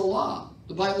natural law.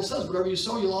 The Bible says, whatever you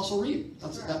sow, you'll also reap.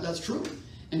 That's true.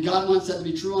 And God wants that to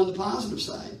be true on the positive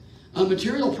side.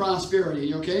 Material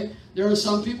prosperity, okay? There are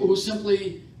some people who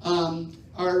simply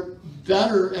are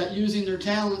better at using their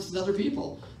talents than other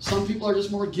people. Some people are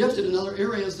just more gifted in other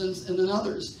areas than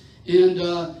others. And,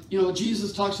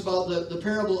 Jesus talks about the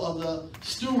parable of the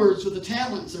stewards with the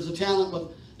talents.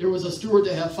 There was a steward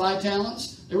that had 5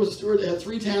 talents. There was a steward that had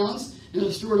 3 talents. And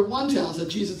a steward of 1 talent, that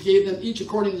Jesus gave them each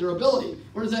according to their ability.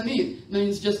 What does that mean? It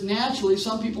means just naturally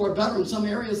some people are better in some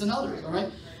areas than others, all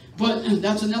right? But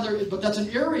that's an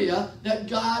area that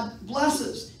God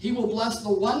blesses. He will bless the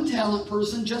 1 talent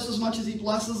person just as much as he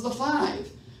blesses the 5.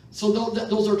 So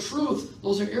those are truth.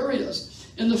 Those are areas.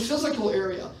 In the physical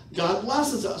area, God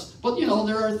blesses us. But,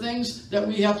 there are things that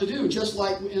we have to do. Just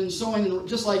like in sowing,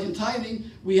 just like in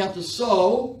tithing, we have to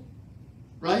sow,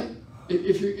 right?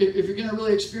 If you're going to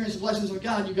really experience the blessings of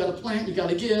God, you've got to plant, you've got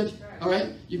to give, all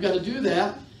right? You've got to do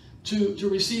that. To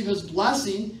receive his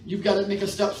blessing, you've got to make a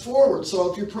step forward.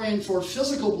 So if you're praying for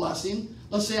physical blessing,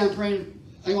 let's say I'm praying,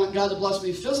 I want God to bless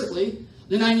me physically,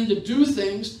 then I need to do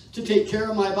things to take care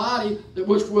of my body,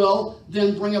 which will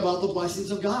then bring about the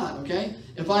blessings of God, okay?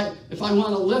 If I want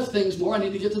to lift things more, I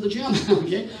need to get to the gym,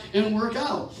 okay, and work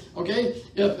out, okay.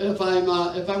 If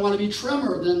I want to be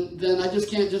trimmer, then I just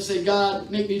can't just say, God,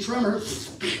 make me trimmer.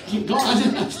 Keep going.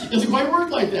 It doesn't quite work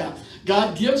like that.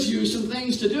 God gives you some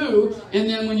things to do, and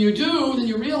then when you do, then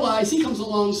you realize He comes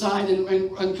alongside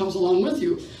and comes along with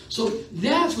you. So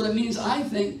that's what it means, I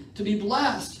think, to be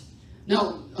blessed.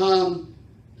 Now,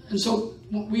 and so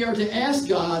we are to ask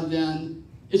God then.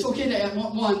 It's okay to ask,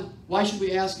 one, why should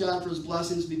we ask God for His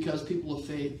blessings? Because people of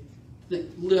faith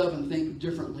live and think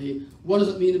differently. What does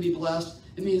it mean to be blessed?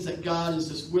 It means that God is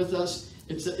just with us.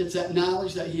 It's that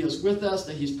knowledge that He is with us,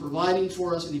 that He's providing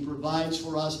for us, and He provides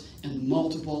for us in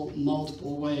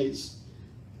multiple ways.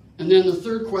 And then the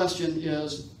third question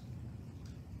is,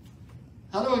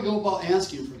 how do I go about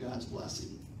asking for God's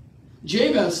blessing?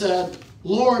 Jabez said,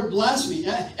 Lord, bless me.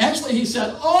 Actually, he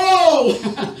said, oh,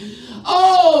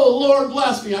 oh, Lord,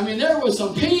 bless me. I mean, there was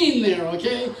some pain there,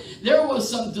 okay? There was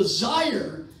some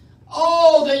desire.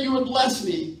 Oh, that you would bless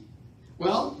me.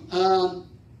 Well,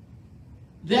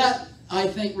 that, I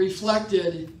think,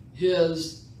 reflected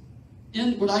his,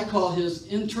 what I call his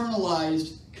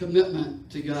internalized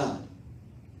commitment to God.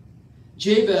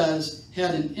 Jabez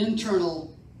had an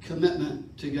internal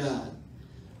commitment to God.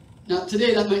 Now,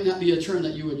 today, that might not be a term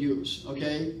that you would use,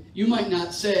 okay? You might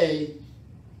not say,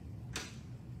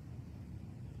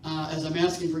 as I'm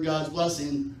asking for God's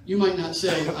blessing, you might not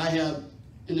say, I have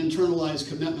an internalized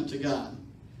commitment to God.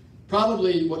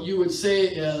 Probably what you would say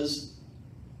is,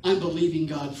 I'm believing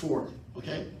God for,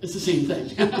 okay? It's the same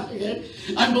thing, okay?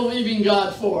 I'm believing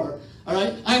God for, all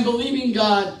right? I'm believing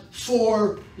God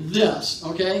for this,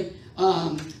 okay?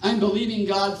 I'm believing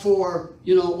God for,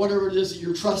 whatever it is that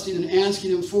you're trusting and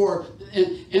asking Him for.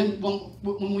 And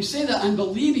when we say that I'm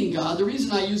believing God, the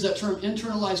reason I use that term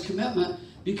internalized commitment,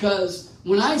 because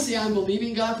when I say I'm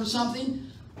believing God for something,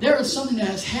 there is something that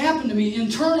has happened to me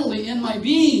internally in my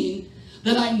being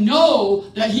that I know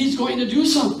that He's going to do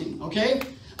something, okay?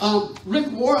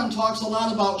 Rick Warren talks a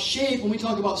lot about shape when we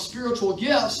talk about spiritual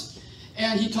gifts,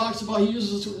 and he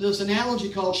uses this analogy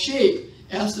called shape.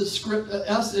 S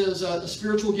is a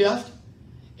spiritual gift.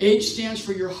 H stands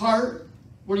for your heart.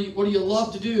 What do you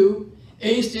love to do?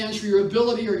 A stands for your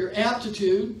ability or your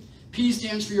aptitude. P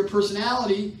stands for your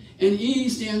personality. And E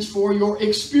stands for your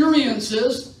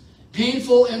experiences,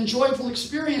 painful and joyful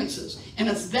experiences. And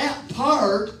it's that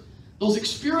part, those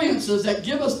experiences, that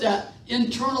give us that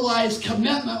internalized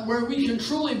commitment where we can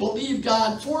truly believe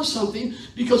God for something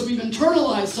because we've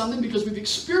internalized something, because we've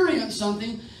experienced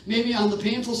something, maybe on the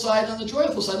painful side, on the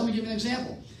joyful side. Let me give you an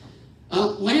example.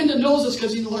 Landon knows this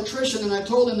because he's an electrician, and I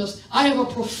told him this. I have a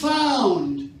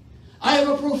profound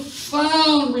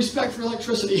respect for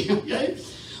electricity, okay?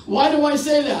 Why do I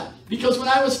say that? Because when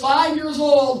I was 5 years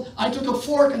old, I took a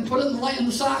fork and put it in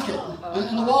the socket,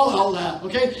 in the wall outlet,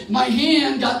 okay? My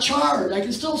hand got charred. I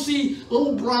can still see a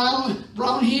little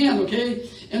brown hand, okay?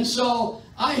 And so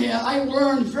I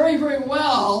learned very, very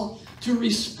well to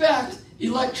respect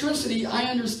electricity. I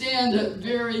understand it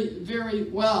very, very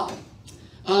well.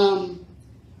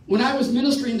 When I was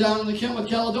ministering down in the Kentwood,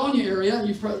 Caledonia area,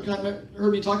 you've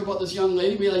heard me talk about this young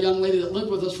lady. We had a young lady that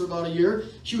lived with us for about a year.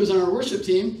 She was on our worship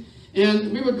team.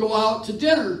 And we would go out to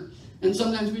dinner, and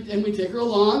sometimes we'd take her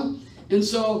along. And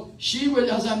so she would,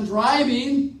 as I'm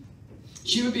driving,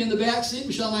 she would be in the back seat,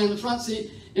 Michelle and I in the front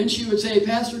seat, and she would say,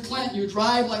 Pastor Clint, you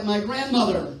drive like my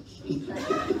grandmother.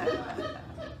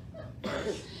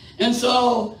 And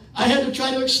so I had to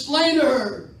try to explain to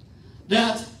her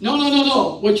that, no.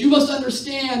 What you must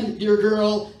understand, dear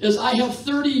girl, is I have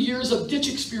 30 years of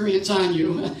ditch experience on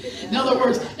you. In other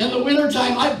words, in the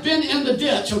wintertime, I've been in the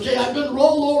ditch, okay? I've been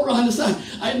rolled over on the side.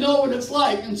 I know what it's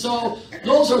like. And so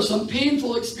those are some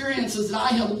painful experiences that I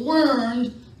have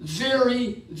learned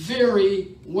very,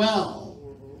 very well.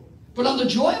 But on the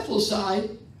joyful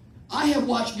side, I have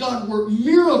watched God work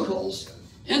miracles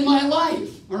in my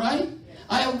life, all right?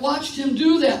 I have watched Him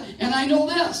do that. And I know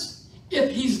this.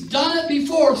 If He's done it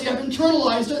before, see, I've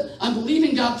internalized it, I'm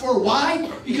believing God for. Why?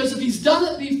 Because if He's done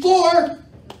it before,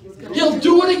 He'll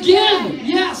do it again.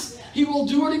 Yes, He will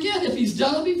do it again. If He's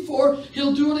done it before,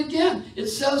 He'll do it again. It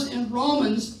says in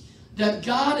Romans that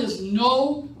God is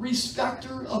no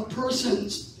respecter of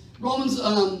persons. Romans 2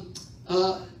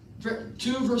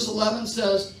 verse 11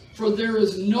 says, for there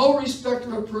is no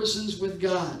respecter of persons with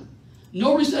God.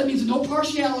 No respect means no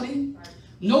partiality,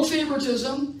 no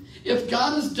favoritism. If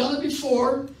God has done it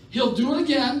before, He'll do it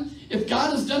again. If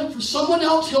God has done it for someone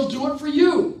else, He'll do it for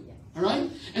you. All right?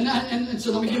 And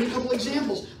so let me give you a couple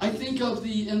examples. I think of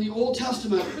in the Old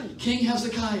Testament, King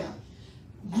Hezekiah.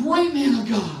 Great man of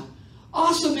God.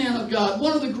 Awesome man of God.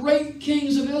 One of the great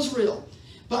kings of Israel.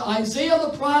 But Isaiah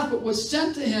the prophet was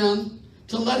sent to him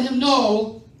to let him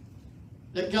know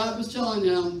that God was telling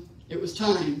him it was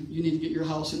time you need to get your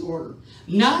house in order.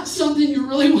 Not something you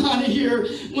really want to hear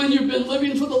when you've been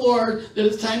living for the Lord, that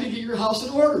it's time to get your house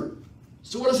in order.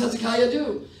 So what does Hezekiah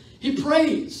do? He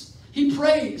prays. He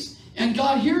prays. And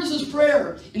God hears his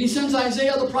prayer. And he sends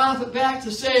Isaiah the prophet back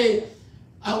to say,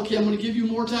 okay, I'm going to give you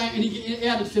more time. And he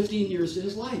added 15 years to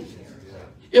his life.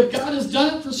 If God has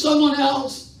done it for someone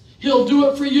else, he'll do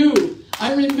it for you.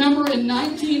 I remember in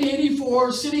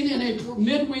 1984 sitting in a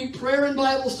midweek prayer and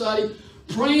Bible study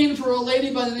praying for a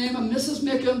lady by the name of Mrs.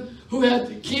 Mickham who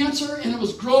had cancer, and it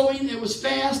was growing, it was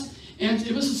fast, and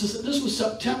this was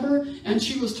September, and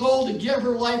she was told to get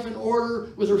her life in order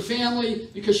with her family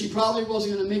because she probably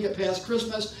wasn't going to make it past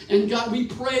Christmas. And God, we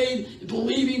prayed,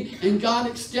 believing, and God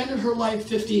extended her life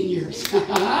 15 years. Isn't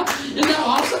that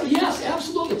awesome? Yes,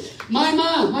 absolutely. My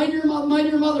mom, my dear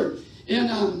mother, in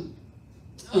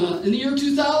the year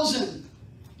 2000,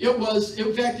 it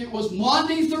was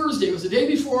Maundy Thursday. It was the day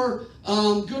before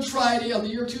Good Friday of the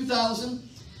year 2000,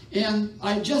 and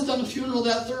I had just done a funeral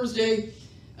that Thursday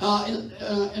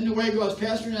in Nuevo. I was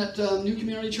pastoring at New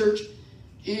Community Church,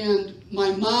 and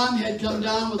my mom had come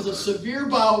down with a severe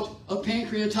bout of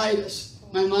pancreatitis.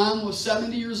 My mom was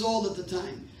 70 years old at the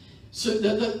time.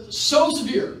 So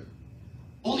severe.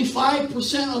 Only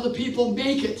 5% of the people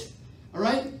make it. All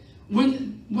right?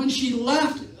 When she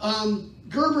left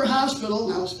Gerber Hospital,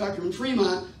 now Spectrum in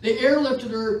Fremont, they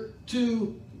airlifted her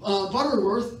to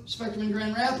Butterworth, Spectrum in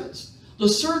Grand Rapids. The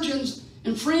surgeons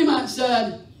in Fremont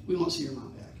said, we won't see your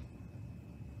mom back.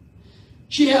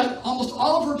 She had almost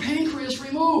all of her pancreas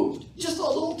removed. Just a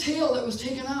little tail that was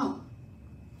taken out.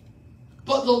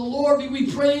 But the Lord,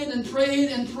 we prayed and prayed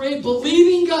and prayed,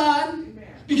 believing God,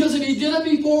 because if he did it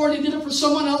before and he did it for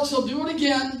someone else, he'll do it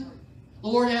again. The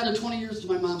Lord added 20 years to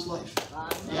my mom's life.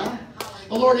 Yeah?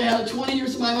 The Lord added 20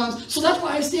 years to my mom's. So that's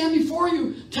why I stand before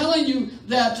you, telling you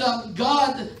that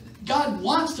God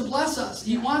wants to bless us.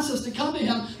 He wants us to come to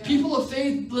him. People of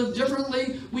faith live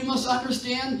differently. We must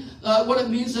understand what it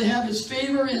means to have his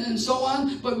favor and so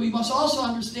on. But we must also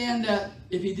understand that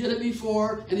if he did it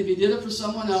before and if he did it for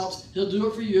someone else, he'll do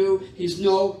it for you. He's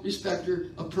no respecter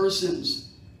of persons.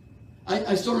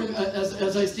 I still,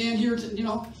 as I stand here,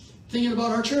 thinking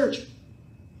about our church,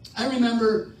 I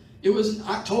remember it was in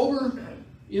October.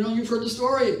 You've heard the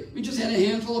story. We just had a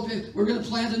handful of people. We're going to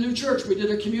plant a new church. We did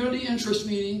a community interest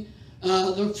meeting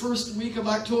the first week of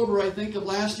October, I think, of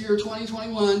last year,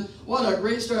 2021. What a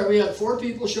great start. We had 4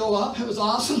 people show up. It was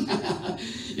awesome.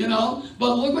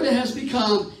 But look what it has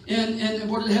become and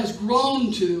what it has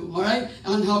grown to, all right?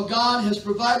 And how God has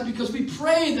provided, because we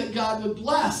prayed that God would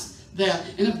bless that.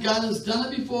 And if God has done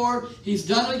it before, he's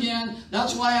done it again.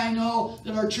 That's why I know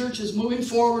that our church is moving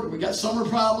forward. We got summer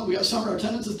problem. We got summer. Our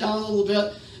attendance is down a little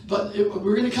bit. But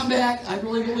we're going to come back. I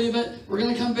really believe it. We're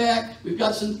going to come back. We've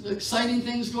got some exciting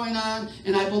things going on.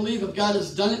 And I believe if God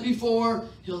has done it before,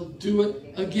 he'll do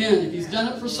it again. If he's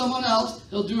done it for someone else,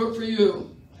 he'll do it for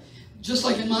you. Just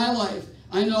like in my life,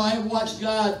 I know I have watched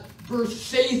God birth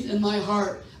faith in my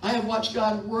heart. I have watched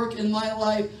God work in my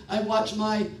life. I've watched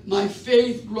my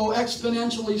faith grow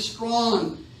exponentially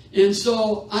strong. And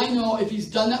so I know if he's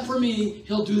done that for me,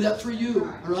 he'll do that for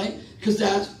you. All right? Because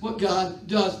that's what God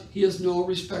does. He is no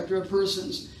respecter of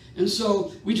persons. And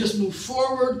so we just move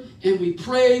forward and we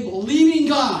pray, believing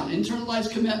God,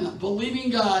 internalized commitment, believing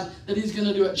God that he's going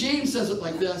to do it. James says it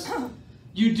like this: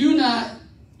 you do not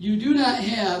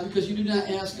have because you do not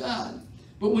ask God.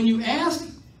 But when you ask,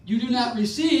 you do not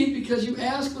receive because you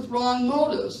ask with wrong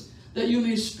motives, that you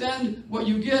may spend what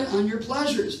you get on your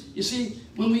pleasures. You see,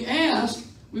 when we ask,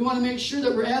 we want to make sure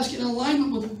that we're asking in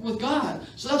alignment with God.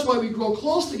 So that's why we grow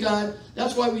close to God.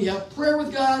 That's why we have prayer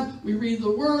with God. We read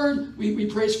the Word. We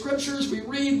pray Scriptures. We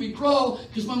read. We grow.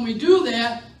 Because when we do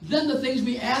that, then the things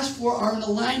we ask for are in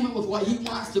alignment with what he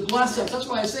wants to bless us. That's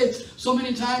why I say so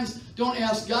many times, don't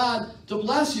ask God to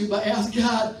bless you, but ask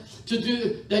God to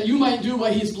do that you might do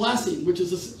what he's blessing, which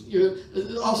is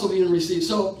also being received.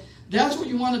 So that's what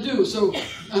you want to do. So,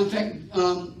 in fact,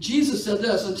 Jesus said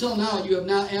this: until now you have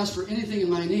not asked for anything in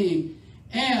my name.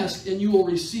 Ask and you will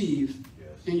receive,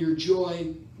 and your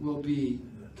joy will be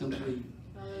complete.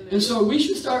 And so we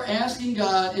should start asking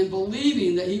God and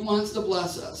believing that he wants to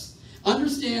bless us.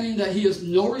 Understanding that he is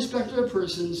no respecter of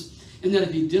persons, and that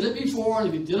if he did it before, and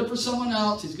if he did it for someone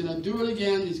else, he's going to do it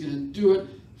again. He's going to do it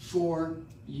for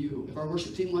you. If our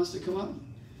worship team wants to come up.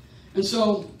 And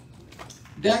so,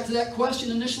 back to that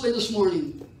question initially this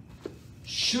morning.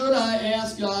 Should I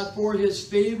ask God for his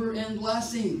favor and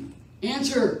blessing?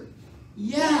 Answer,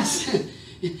 yes.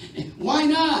 Why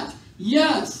not?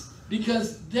 Yes.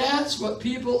 Because that's what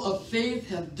people of faith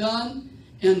have done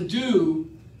and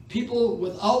do. People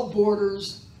without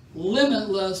borders,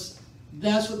 limitless,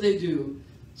 that's what they do.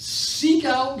 Seek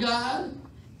out God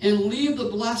and leave the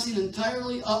blessing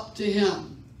entirely up to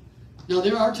Him. Now,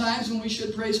 there are times when we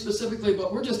should pray specifically,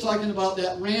 but we're just talking about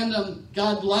that random,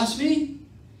 God bless me.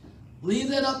 Leave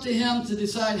that up to Him to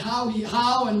decide how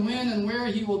and when and where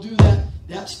He will do that.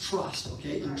 That's trust,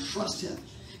 okay? And trust Him.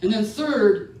 And then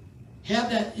third,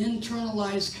 have that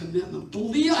internalized commitment.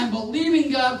 I'm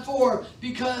believing God for,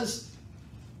 because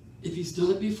if He's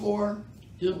done it before,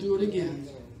 He'll do it again.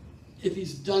 If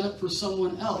He's done it for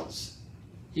someone else,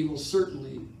 He will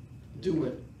certainly do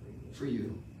it for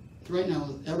you. Right now,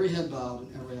 with every head bowed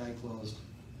and every eye closed.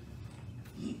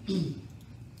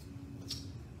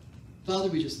 Father,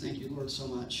 we just thank you, Lord, so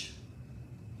much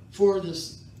for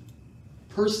this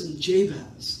person,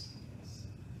 Jabez,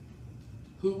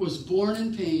 who was born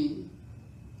in pain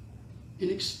and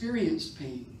experienced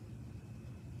pain.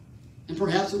 And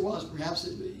perhaps he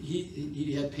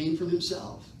had pain from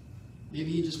himself.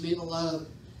 Maybe he just made a lot of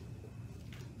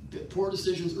poor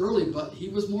decisions early, but he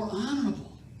was more honorable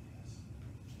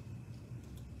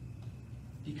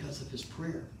because of his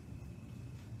prayer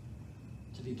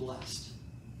to be blessed.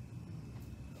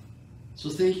 So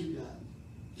thank you, God.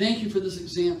 Thank you for this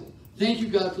example. Thank you,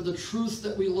 God, for the truth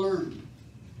that we learned,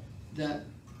 that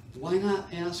why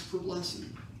not ask for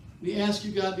blessing? We ask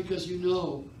you, God, because we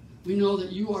know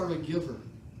that you are a giver,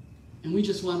 and we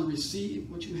just want to receive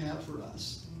what you have for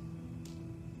us.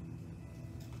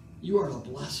 You are a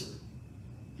blesser,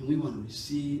 and we want to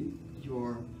receive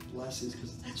your blessings,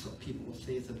 because that's what people of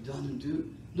faith have done and do.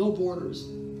 No borders,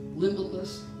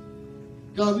 limitless.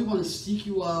 God, we want to seek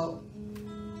you out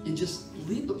and just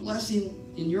leave the blessing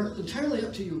entirely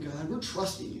up to you, God. We're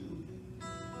trusting you.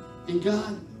 And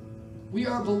God, we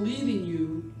are believing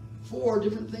you for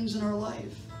different things in our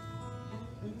life.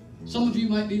 Some of you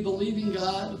might be believing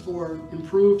God for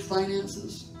improved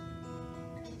finances.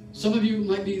 Some of you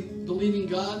might be believing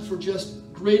God for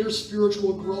just greater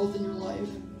spiritual growth in your life.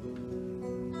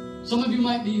 Some of you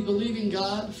might be believing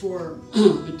God for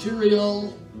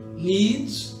material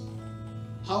needs,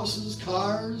 houses,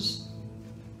 cars,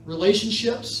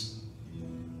 relationships.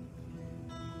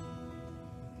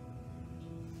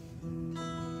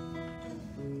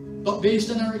 But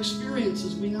based on our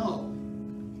experiences, we know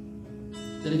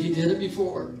that if He did it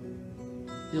before,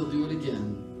 He'll do it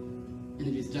again. And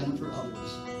if He's done it for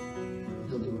others,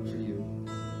 He'll do it for you.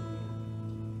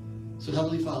 So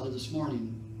Heavenly Father, this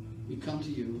morning, we come to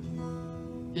you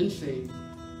in faith,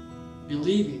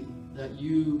 believing that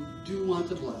you do want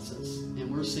to bless us.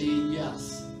 And we're saying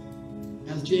yes,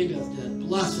 as Jabez did.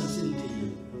 Bless us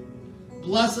indeed.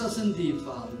 Bless us indeed,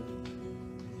 Father.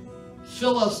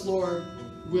 Fill us, Lord,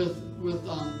 with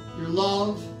your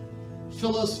love.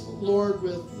 Fill us, Lord,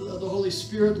 with the Holy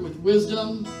Spirit, with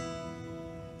wisdom.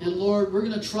 And Lord, we're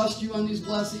going to trust you on these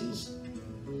blessings.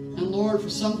 And Lord, for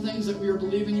some things that we are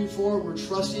believing you for, we're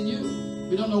trusting you.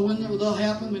 We don't know when they'll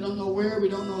happen. We don't know where. We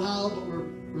don't know how. But we're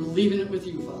leaving it with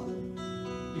you, Father.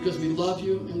 Because we love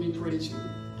you and we praise you.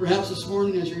 Perhaps this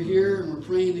morning as you're here and we're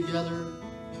praying together,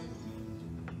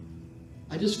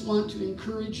 I just want to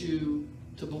encourage you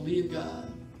to believe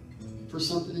God for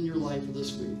something in your life for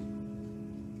this week.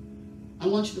 I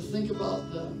want you to think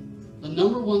about the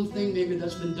number one thing maybe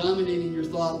that's been dominating your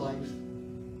thought life.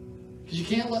 Because you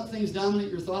can't let things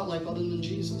dominate your thought life other than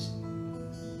Jesus.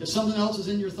 If something else is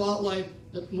in your thought life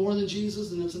that's more than Jesus,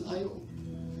 then it's an idol.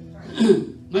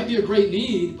 Might be a great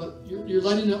need, but you're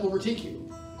letting it overtake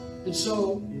you. And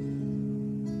so,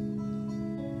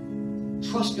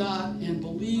 trust God and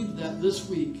believe that this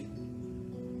week,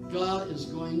 God is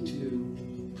going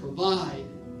to provide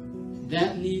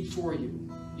that need for you.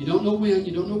 You don't know when,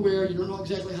 you don't know where, you don't know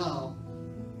exactly how,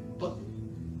 but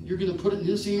you're going to put it in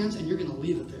His hands and you're going to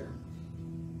leave it there.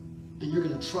 And you're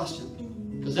going to trust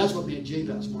Him, because that's what made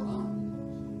Jabez more honorable.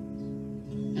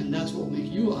 And that's what will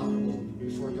make you honorable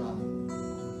before God.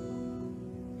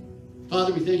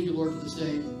 Father, we thank you, Lord, for this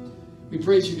day. We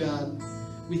praise you, God.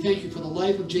 We thank you for the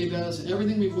life of Jabez and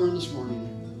everything we've learned this morning.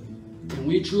 And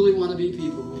we truly want to be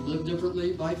people who live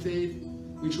differently by faith.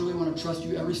 We truly want to trust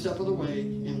you every step of the way,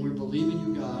 and we're believing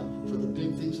you, God, for the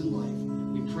big things in life.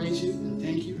 We praise you and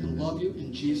thank you and love you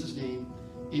in Jesus' name.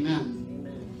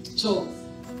 Amen. So,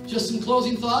 just some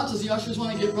closing thoughts as the ushers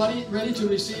want to get ready to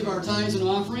receive our tithes and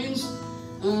offerings.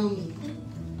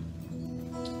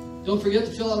 Don't forget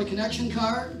to fill out a connection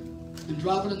card and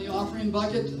drop it in the offering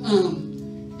bucket.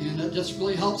 And that just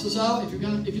really helps us out. If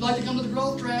you'd like to come to the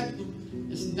growth track,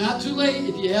 it's not too late.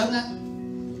 If you have not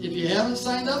if you haven't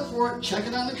signed up for it, check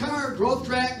it on the card. Growth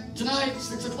track tonight,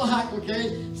 6 o'clock, okay?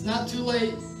 It's not too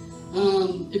late.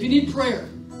 If you need prayer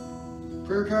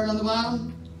card on the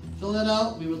bottom, fill that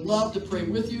out. We would love to pray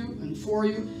with you and for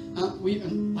you.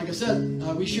 Like I said,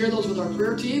 we share those with our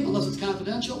prayer team, unless it's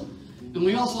confidential. And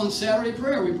we also, on Saturday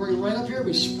prayer, we bring them right up here.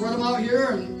 We spread them out here,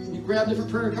 and we grab different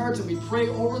prayer cards, and we pray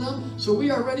over them. So we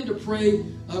are ready to pray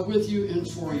with you and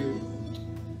for you.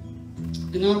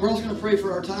 And now we're also going to pray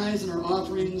for our tithes and our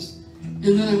offerings. And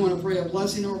then I want to pray a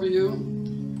blessing over you.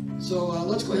 So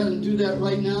let's go ahead and do that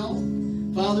right now.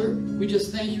 Father, we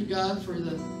just thank you, God, for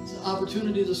the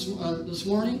opportunity this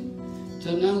morning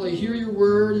to not only hear your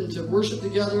word and to worship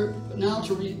together, but now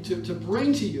to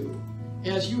bring to you,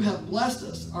 as you have blessed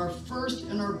us, our first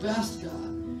and our best, God.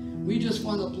 We just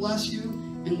want to bless you,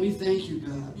 and we thank you,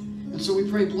 God. And so we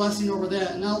pray blessing over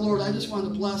that. And now, Lord, I just want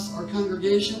to bless our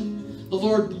congregation. The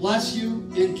Lord bless you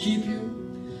and keep you.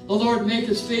 The Lord make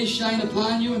his face shine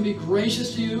upon you and be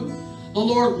gracious to you. The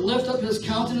Lord lift up his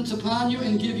countenance upon you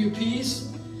and give you peace.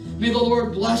 May the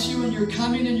Lord bless you in your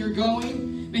coming and your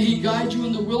going. May he guide you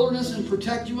in the wilderness and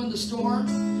protect you in the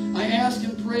storm. I ask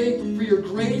and pray for your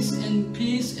grace and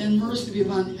peace and mercy to be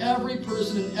upon every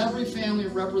person and every family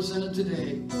represented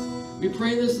today. We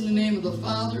pray this in the name of the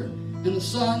Father, and the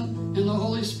Son, and the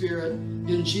Holy Spirit,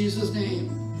 in Jesus' name.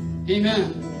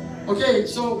 Amen. Okay,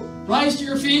 so rise to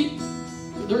your feet.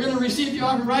 They're going to receive you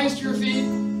offering. Rise to your feet.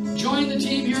 Join the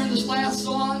team here in this last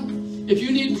song. If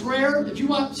you need prayer, if you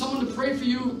want someone to pray for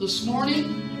you this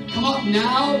morning, come up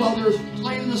now while they're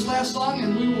playing this last song,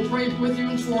 and we will pray with you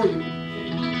and for you.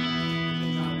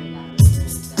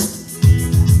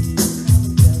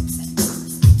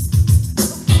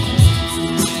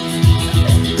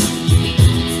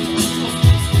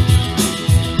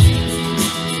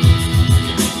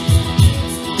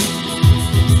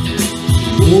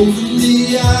 Open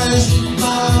the eyes to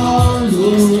my heart,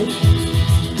 Lord.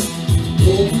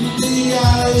 Open the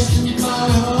eyes to my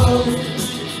heart.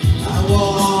 I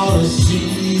want to see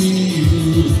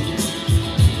you.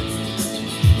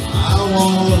 I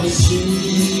want to see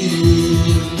you.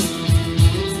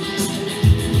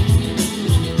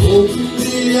 Open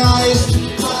the eyes to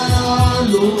my heart,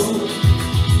 Lord.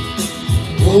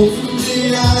 Open the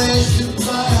eyes to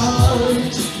my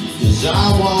heart, 'cause I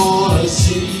want to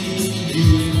see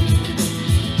you.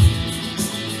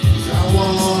 I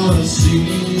want to see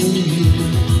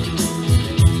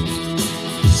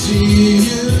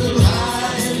you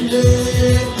high and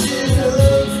lifted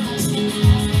up,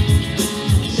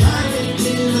 shining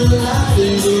in the light of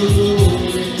your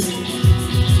glory.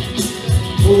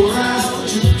 Pour out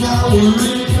your power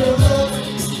and love.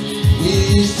 We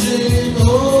sing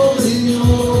holy,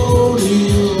 holy,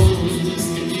 holy.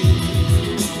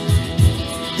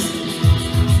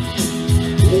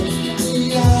 Open the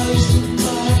eyes to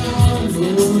my heart,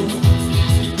 Lord.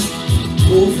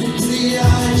 Open the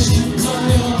eyes to my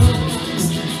heart,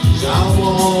 'cause I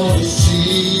want to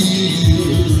see you.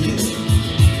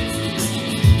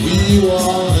 We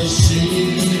want to see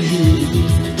you.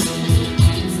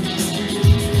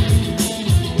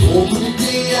 Open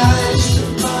the eyes to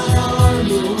my heart,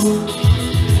 Lord.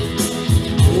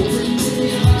 Open the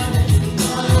eyes to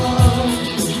my heart.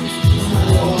 I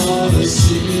want to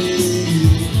see you.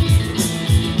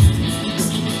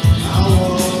 I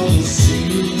want to see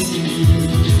you.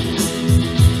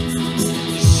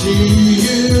 See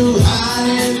you high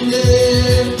and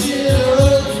lifted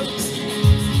up,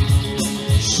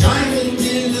 shining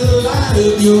in the light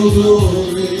of your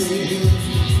glory.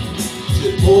 To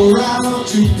pour out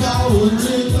your power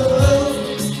and love.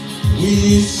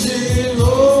 We sing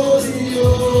holy,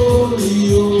 holy,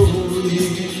 holy.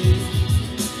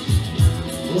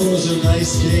 Well, it was a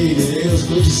nice day today. It was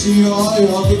good to see you all. You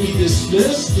all can be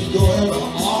dismissed and go have an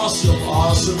awesome,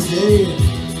 awesome day.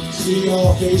 See you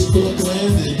all Facebook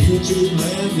land and YouTube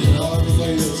land and all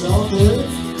everybody that's out there.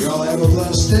 You all have a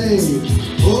blessed day.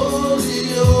 Holy,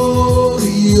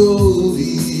 holy, holy.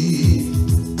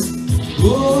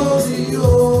 Holy,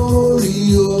 holy,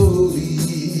 holy.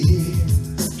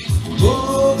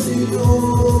 Holy,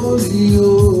 holy,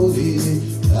 holy.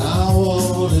 I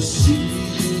want to see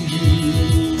you.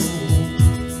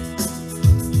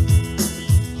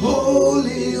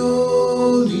 Holy,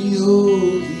 holy,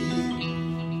 holy.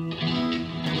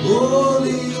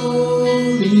 Holy,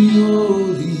 holy,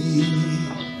 holy.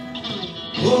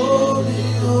 Holy,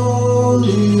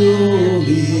 holy,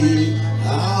 holy. I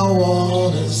want